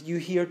 And you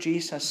hear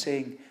Jesus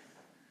saying,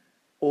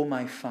 O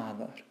my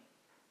Father,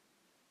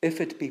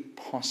 if it be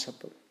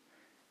possible,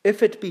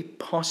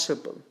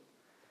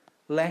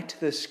 let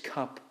this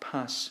cup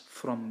pass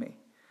from me.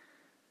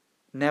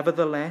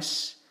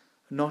 Nevertheless,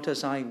 not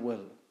as I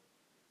will,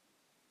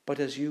 but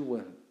as you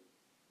will.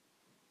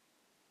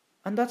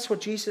 And that's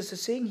what Jesus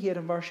is saying here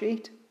in verse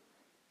 8.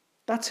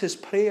 That's his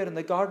prayer in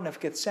the Garden of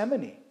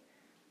Gethsemane.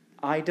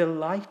 I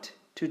delight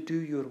to do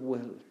your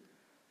will,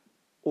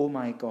 O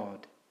my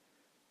God.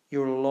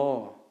 Your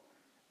law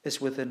is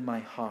within my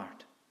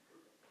heart.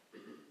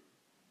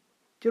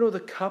 Do you know the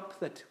cup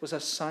that was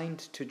assigned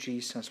to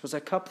Jesus was a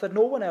cup that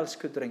no one else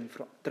could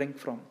drink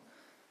from?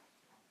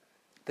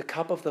 The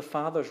cup of the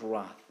Father's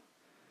wrath.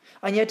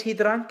 And yet he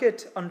drank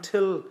it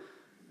until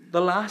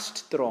the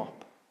last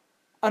drop.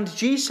 And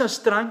Jesus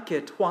drank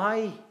it.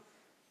 Why?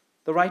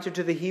 The writer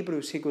to the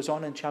Hebrews, he goes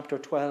on in chapter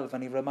 12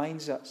 and he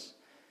reminds us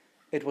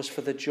it was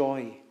for the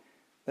joy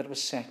that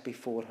was set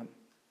before him.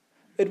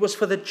 It was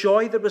for the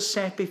joy that was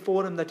set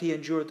before him that he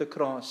endured the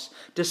cross,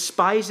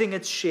 despising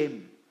its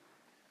shame.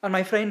 And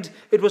my friend,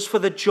 it was for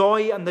the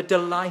joy and the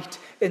delight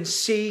in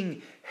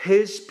seeing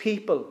his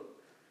people,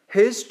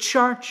 his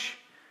church.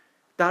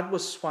 That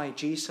was why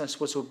Jesus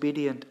was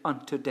obedient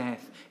unto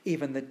death,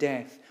 even the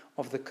death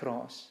of the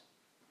cross.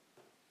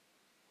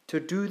 To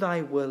do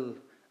thy will,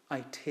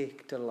 I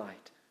take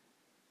delight.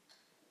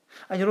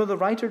 And the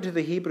writer to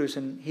the Hebrews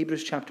in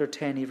Hebrews chapter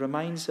 10, he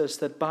reminds us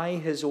that by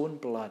his own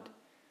blood,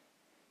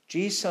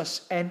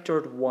 Jesus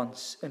entered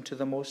once into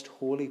the most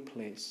holy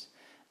place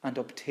and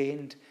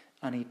obtained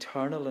an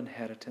eternal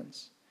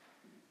inheritance.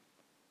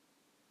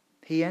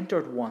 He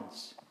entered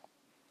once,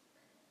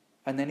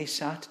 and then he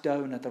sat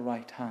down at the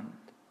right hand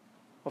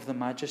of the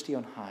Majesty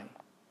on high.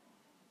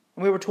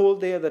 And we were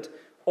told there that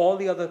all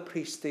the other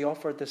priests, they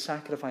offered the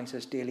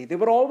sacrifices daily. They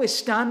were always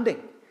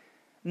standing,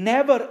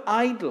 never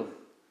idle.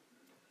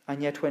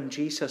 And yet when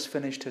Jesus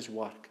finished his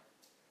work,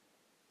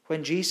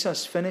 he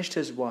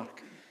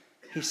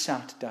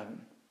sat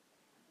down.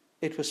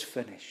 It was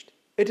finished.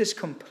 It is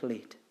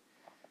complete.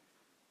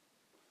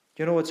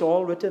 It's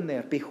all written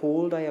there.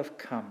 Behold, I have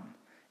come.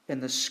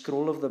 In the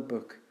scroll of the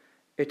book,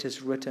 it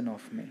is written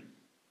of me.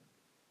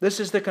 This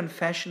is the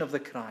confession of the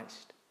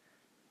Christ.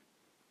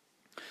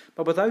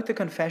 But without the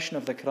confession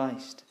of the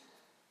Christ,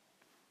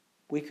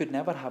 we could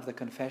never have the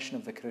confession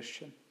of the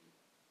Christian.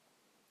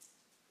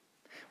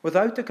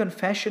 Without the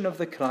confession of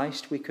the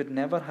Christ, we could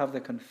never have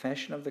the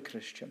confession of the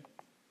Christian.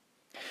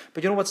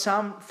 But what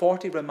Psalm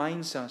 40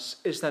 reminds us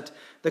is that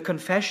the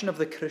confession of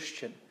the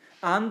Christian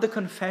and the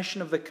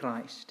confession of the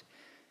Christ,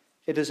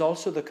 it is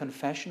also the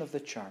confession of the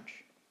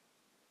church.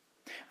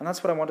 And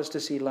that's what I want us to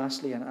see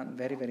lastly and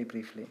very, very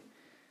briefly.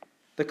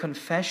 The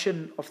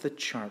confession of the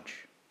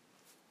church.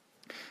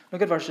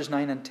 Look at verses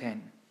 9 and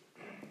 10.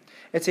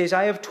 It says,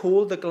 I have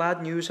told the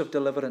glad news of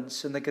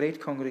deliverance in the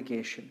great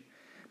congregation.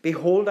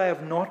 Behold, I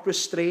have not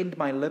restrained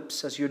my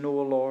lips, as you know,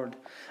 O Lord.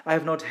 I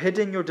have not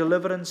hidden your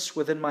deliverance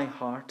within my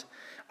heart.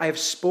 I have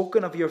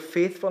spoken of your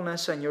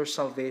faithfulness and your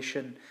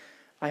salvation.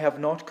 I have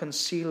not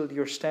concealed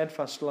your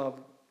steadfast love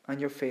and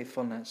your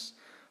faithfulness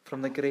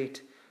from the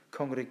great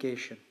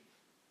congregation.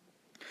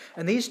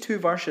 In these two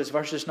verses,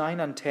 verses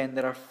 9 and 10,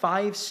 there are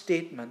 5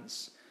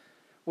 statements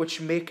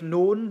which make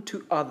known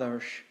to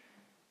others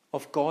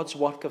of God's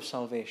work of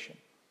salvation.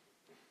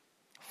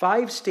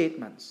 5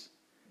 statements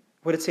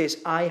where it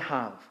says, I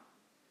have.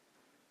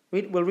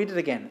 We'll read it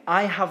again.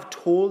 I have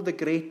told the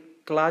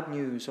great glad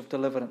news of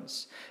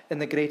deliverance in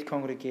the great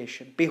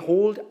congregation.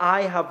 Behold,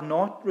 I have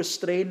not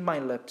restrained my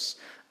lips,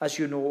 as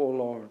you know, O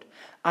Lord.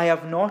 I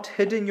have not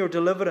hidden your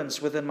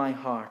deliverance within my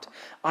heart.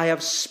 I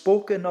have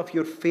spoken of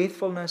your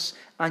faithfulness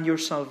and your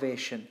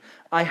salvation.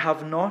 I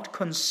have not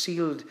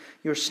concealed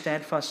your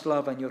steadfast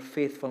love and your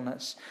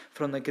faithfulness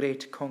from the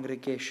great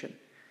congregation.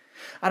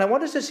 And I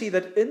want us to see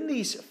that in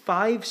these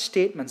 5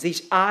 statements,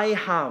 these I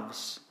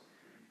haves,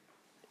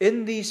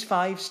 in these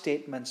 5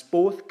 statements,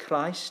 both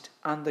Christ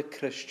and the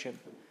Christian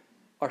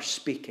are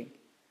speaking.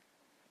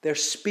 They're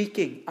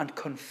speaking and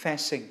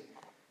confessing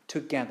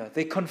together.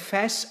 They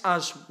confess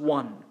as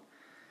one,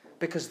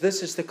 because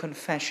this is the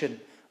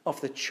confession of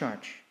the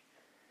church.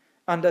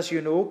 And as you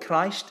know,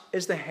 Christ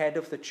is the head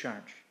of the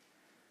church.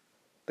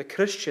 The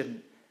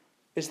Christian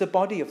is the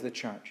body of the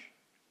church.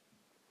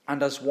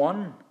 And as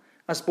one,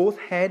 as both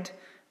head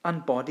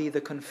and body, the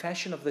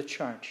confession of the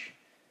church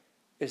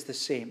is the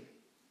same.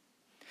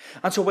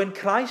 And so when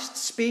Christ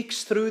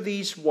speaks through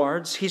these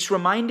words, he's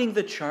reminding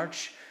the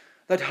church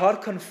that her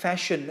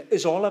confession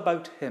is all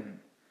about him.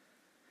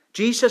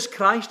 Jesus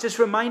Christ is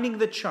reminding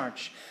the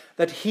church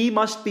that he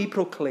must be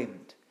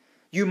proclaimed.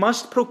 You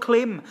must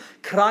proclaim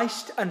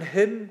Christ and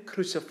him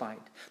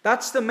crucified.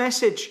 That's the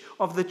message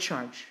of the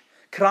church.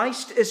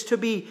 Christ is to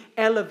be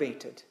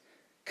elevated.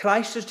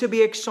 Christ is to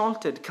be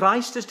exalted.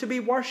 Christ is to be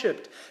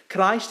worshipped.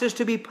 Christ is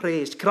to be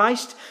praised.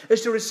 Christ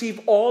is to receive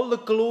all the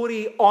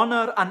glory,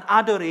 honor, and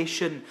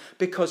adoration,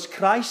 because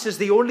Christ is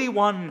the only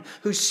one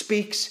who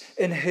speaks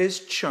in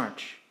his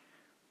church.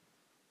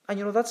 And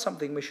you know, that's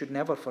something we should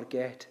never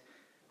forget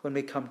when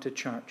we come to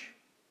church.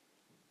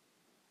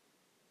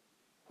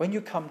 When you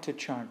come to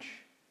church,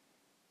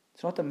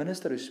 it's not the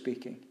minister who's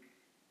speaking.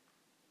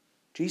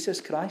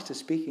 Jesus Christ is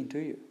speaking to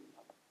you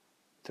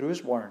through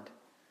his word.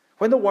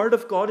 When the word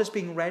of God is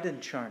being read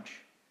in church,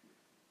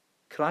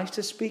 Christ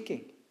is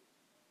speaking.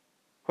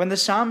 When the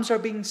psalms are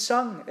being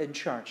sung in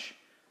church,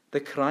 the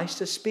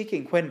Christ is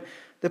speaking. When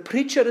the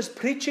preacher is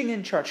preaching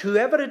in church,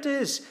 whoever it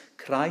is,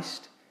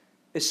 Christ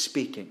is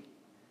speaking.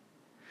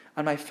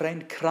 And my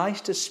friend,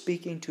 Christ is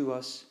speaking to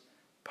us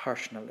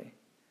personally.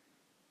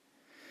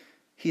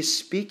 He is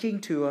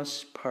speaking to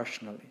us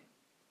personally.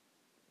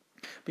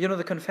 But you know,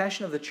 the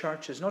confession of the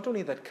church is not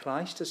only that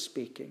Christ is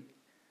speaking,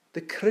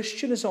 the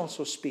Christian is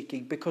also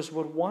speaking, because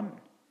we're one.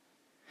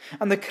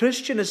 And the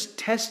Christian is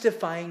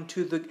testifying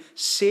to the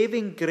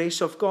saving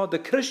grace of God. The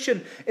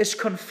Christian is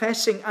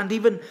confessing and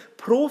even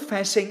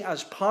professing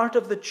as part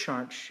of the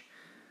church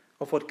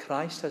of what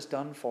Christ has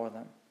done for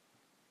them.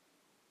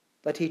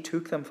 That he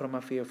took them from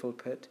a fearful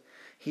pit.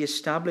 He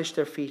established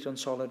their feet on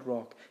solid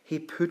rock. He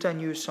put a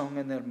new song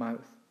in their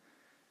mouth.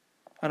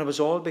 And it was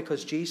all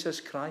because Jesus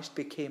Christ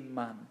became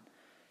man.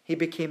 He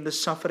became the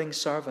suffering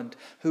servant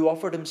who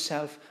offered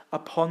himself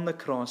upon the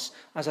cross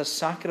as a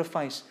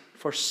sacrifice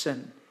for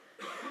sin.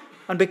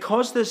 And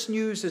because this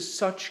news is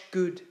such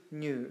good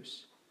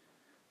news,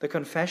 the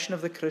confession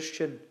of the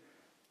Christian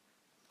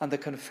and the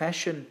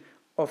confession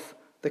of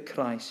the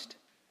Christ,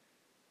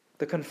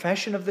 the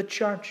confession of the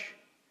church,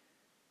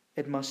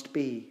 it must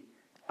be,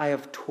 I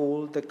have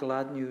told the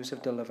glad news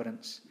of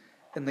deliverance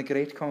in the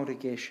great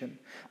congregation.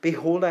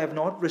 Behold, I have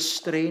not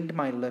restrained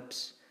my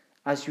lips,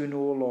 as you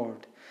know, O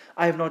Lord.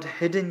 I have not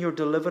hidden your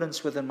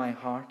deliverance within my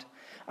heart.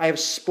 I have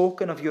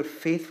spoken of your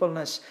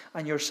faithfulness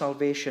and your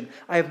salvation.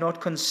 I have not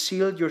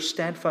concealed your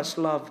steadfast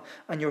love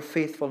and your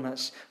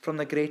faithfulness from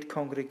the great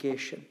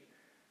congregation.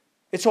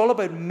 It's all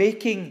about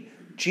making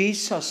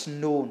Jesus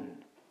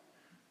known.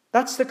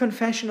 That's the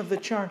confession of the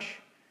church.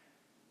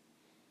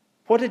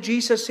 What did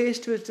Jesus say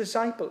to his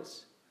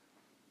disciples?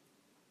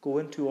 Go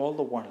into all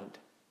the world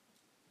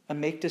and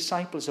make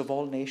disciples of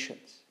all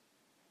nations.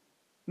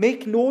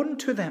 Make known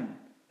to them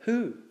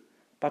who?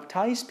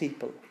 Baptize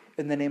people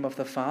in the name of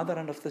the Father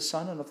and of the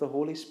Son and of the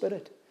Holy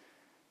Spirit.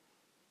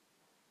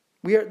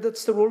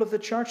 That's the role of the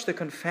church. The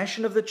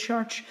confession of the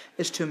church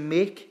is to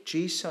make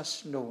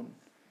Jesus known.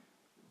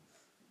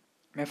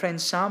 My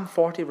friends, Psalm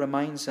 40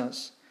 reminds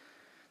us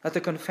that the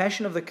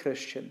confession of the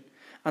Christian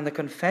and the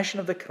confession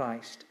of the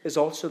Christ is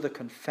also the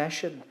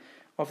confession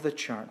of the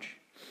church.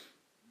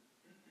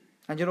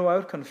 And you know,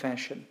 our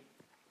confession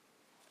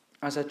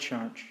as a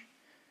church,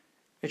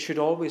 it should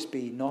always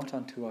be, not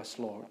unto us,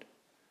 Lord,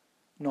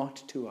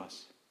 not to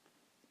us,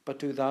 but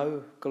do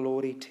thou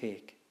glory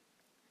take.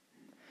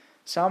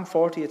 Psalm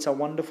 40, it's a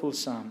wonderful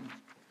psalm.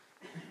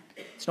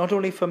 It's not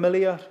only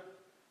familiar,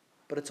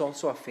 but it's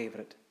also a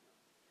favourite.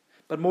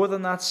 But more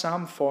than that,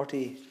 Psalm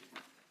 40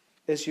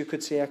 is, you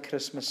could say, a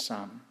Christmas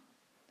psalm.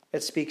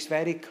 It speaks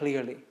very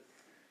clearly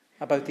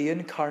about the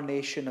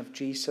incarnation of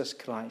Jesus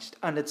Christ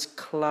and its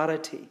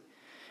clarity.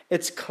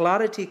 Its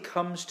clarity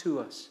comes to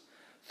us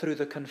through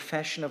the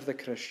confession of the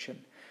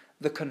Christian,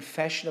 the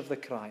confession of the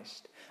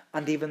Christ,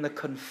 and even the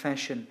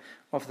confession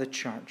of the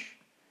church.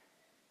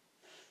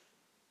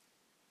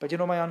 But you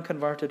know, my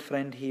unconverted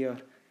friend here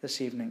this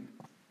evening,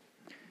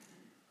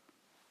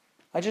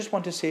 I just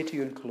want to say to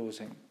you in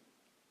closing,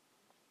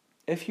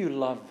 if you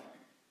love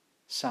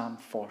Psalm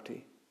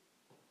 40,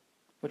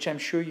 which I'm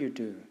sure you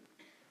do,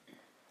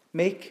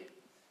 make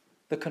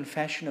the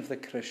confession of the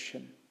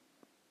Christian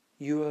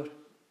your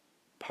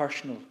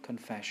personal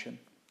confession.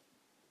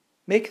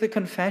 Make the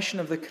confession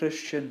of the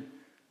Christian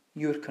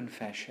your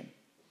confession.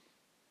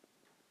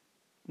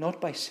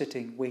 Not by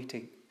sitting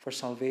waiting for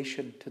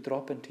salvation to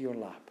drop into your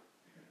lap,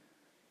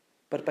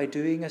 but by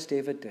doing as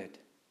David did,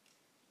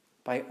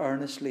 by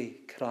earnestly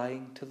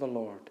crying to the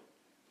Lord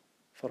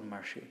for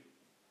mercy.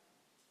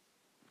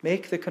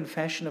 Make the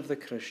confession of the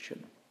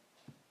Christian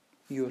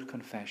your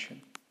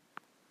confession.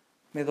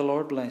 May the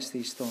Lord bless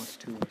these thoughts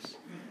to us.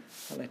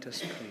 Let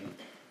us pray.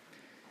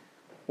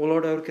 O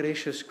Lord, our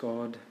gracious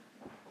God,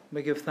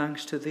 we give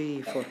thanks to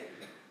Thee for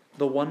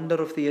the wonder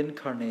of the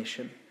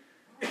Incarnation,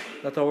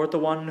 that Thou art the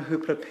one who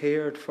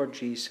prepared for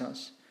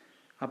Jesus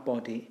a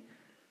body,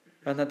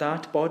 and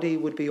that body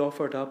would be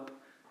offered up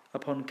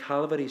upon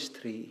Calvary's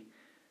tree,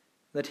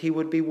 that He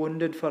would be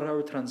wounded for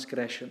our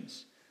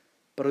transgressions,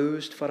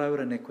 bruised for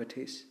our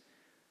iniquities,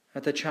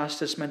 that the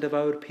chastisement of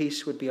our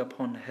peace would be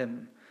upon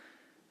Him,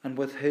 and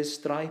with His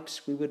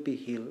stripes we would be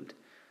healed.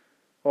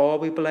 Oh,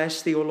 we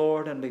bless Thee, O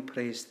Lord, and we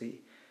praise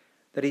Thee,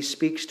 that He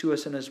speaks to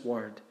us in His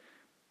word.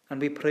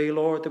 And we pray,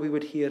 Lord, that we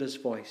would hear His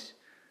voice,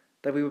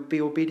 that we would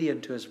be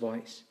obedient to His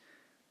voice,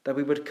 that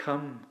we would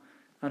come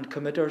and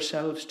commit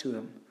ourselves to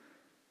Him,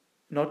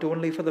 not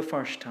only for the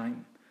first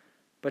time,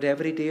 but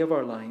every day of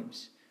our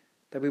lives,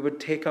 that we would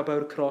take up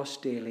our cross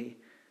daily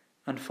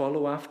and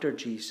follow after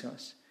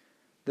Jesus,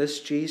 this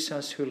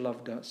Jesus who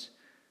loved us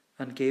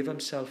and gave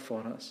Himself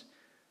for us.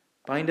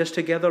 Bind us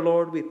together,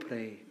 Lord, we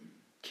pray.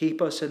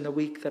 Keep us in the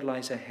week that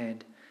lies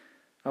ahead,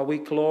 a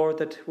week, Lord,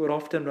 that we're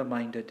often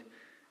reminded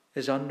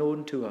is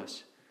unknown to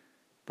us.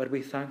 But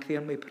we thank Thee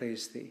and we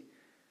praise Thee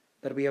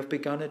that we have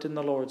begun it in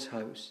the Lord's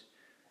house,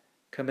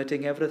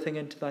 committing everything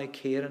into Thy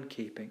care and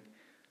keeping.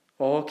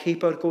 Oh,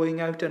 keep our going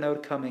out and our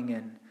coming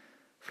in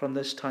from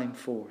this time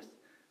forth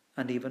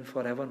and even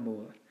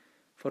forevermore.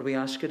 For we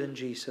ask it in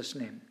Jesus'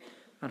 name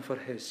and for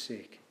His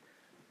sake.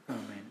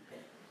 Amen.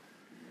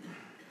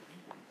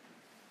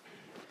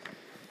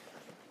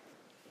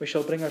 We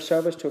shall bring our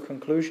service to a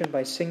conclusion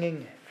by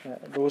singing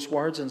those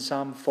words in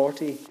Psalm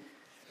 40.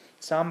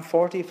 Psalm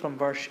 40 from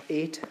verse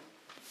 8.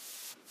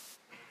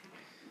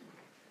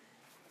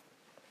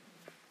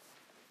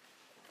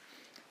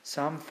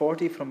 Psalm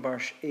 40 from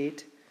verse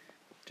 8.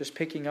 Just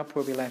picking up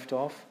where we left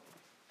off.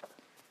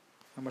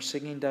 And we're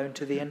singing down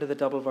to the end of the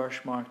double verse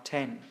mark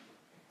 10.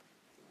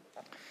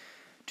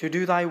 To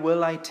do Thy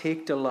will I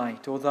take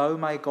delight, O Thou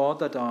my God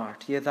that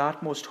art, yea,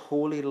 that most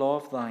holy law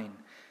of Thine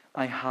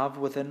I have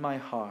within my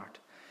heart.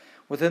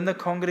 Within the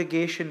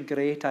congregation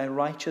great I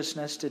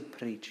righteousness did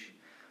preach.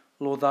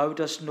 Lo, Thou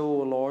dost know,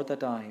 O Lord,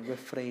 that I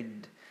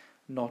refrained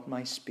not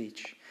my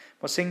speech.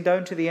 We'll sing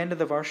down to the end of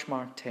the verse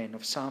mark 10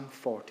 of Psalm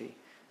 40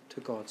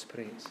 to God's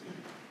praise.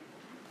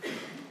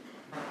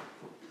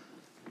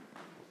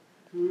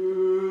 To do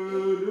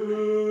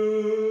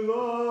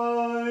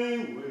Thy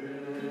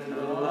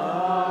will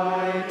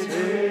I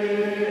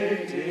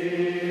take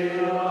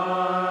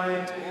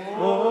delight,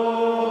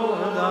 O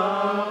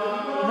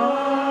Thou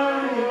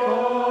my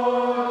God that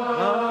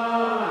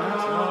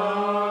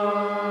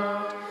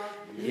art,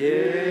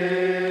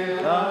 yea,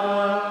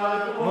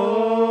 that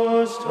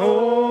most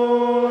holy law I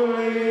have within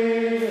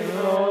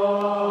my heart.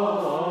 Within the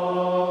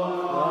congregation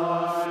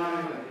great,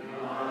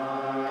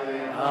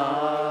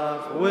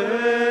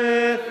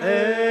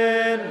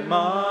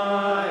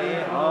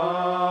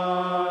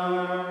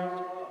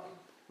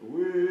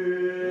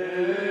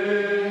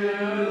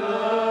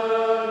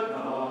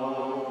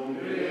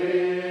 Thy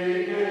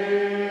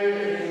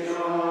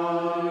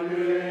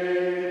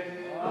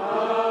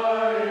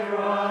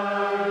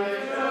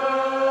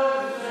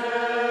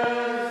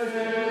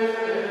righteousness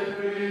did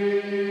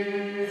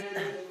preach.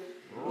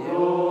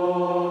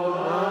 O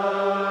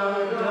Thou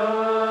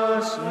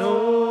dost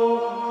know,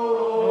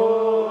 O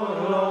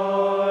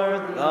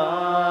Lord,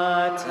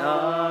 that I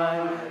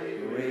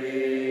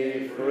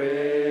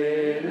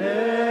refrained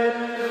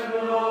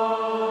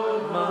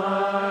not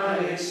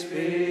my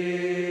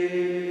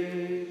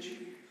speech.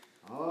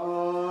 I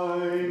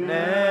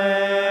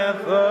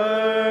never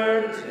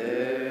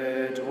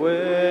did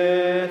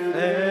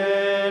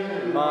within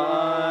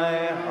my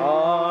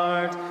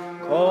heart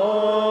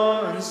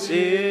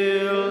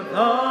conceal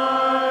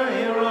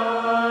Thy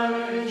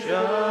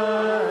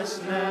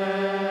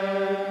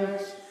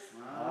righteousness.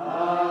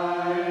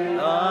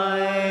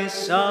 Thy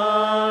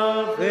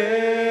salvation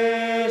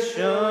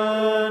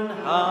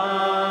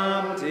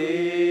have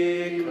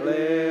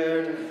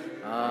declared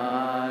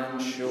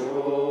and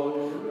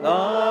showed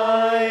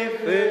Thy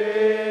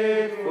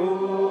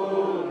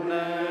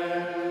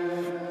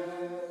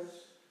faithfulness.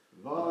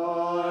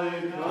 Thy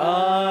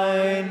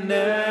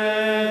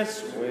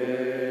kindness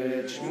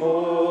which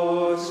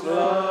most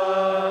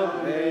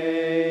loving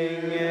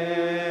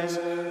is,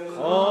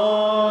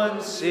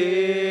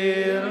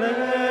 concealed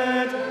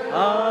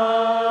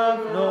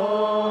have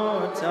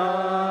not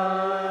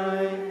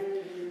I,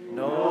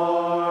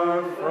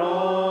 nor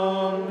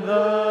from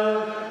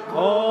the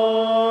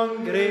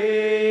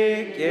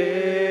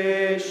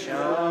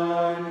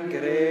congregation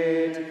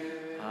great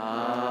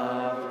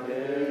have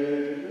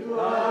hid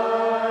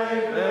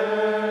Thy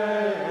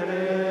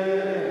verity.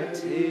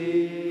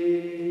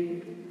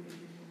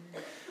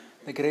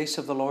 The grace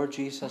of the Lord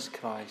Jesus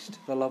Christ,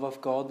 the love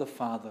of God the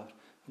Father,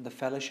 and the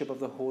fellowship of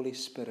the Holy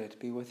Spirit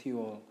be with you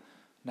all,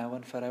 now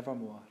and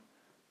forevermore.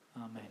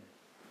 Amen.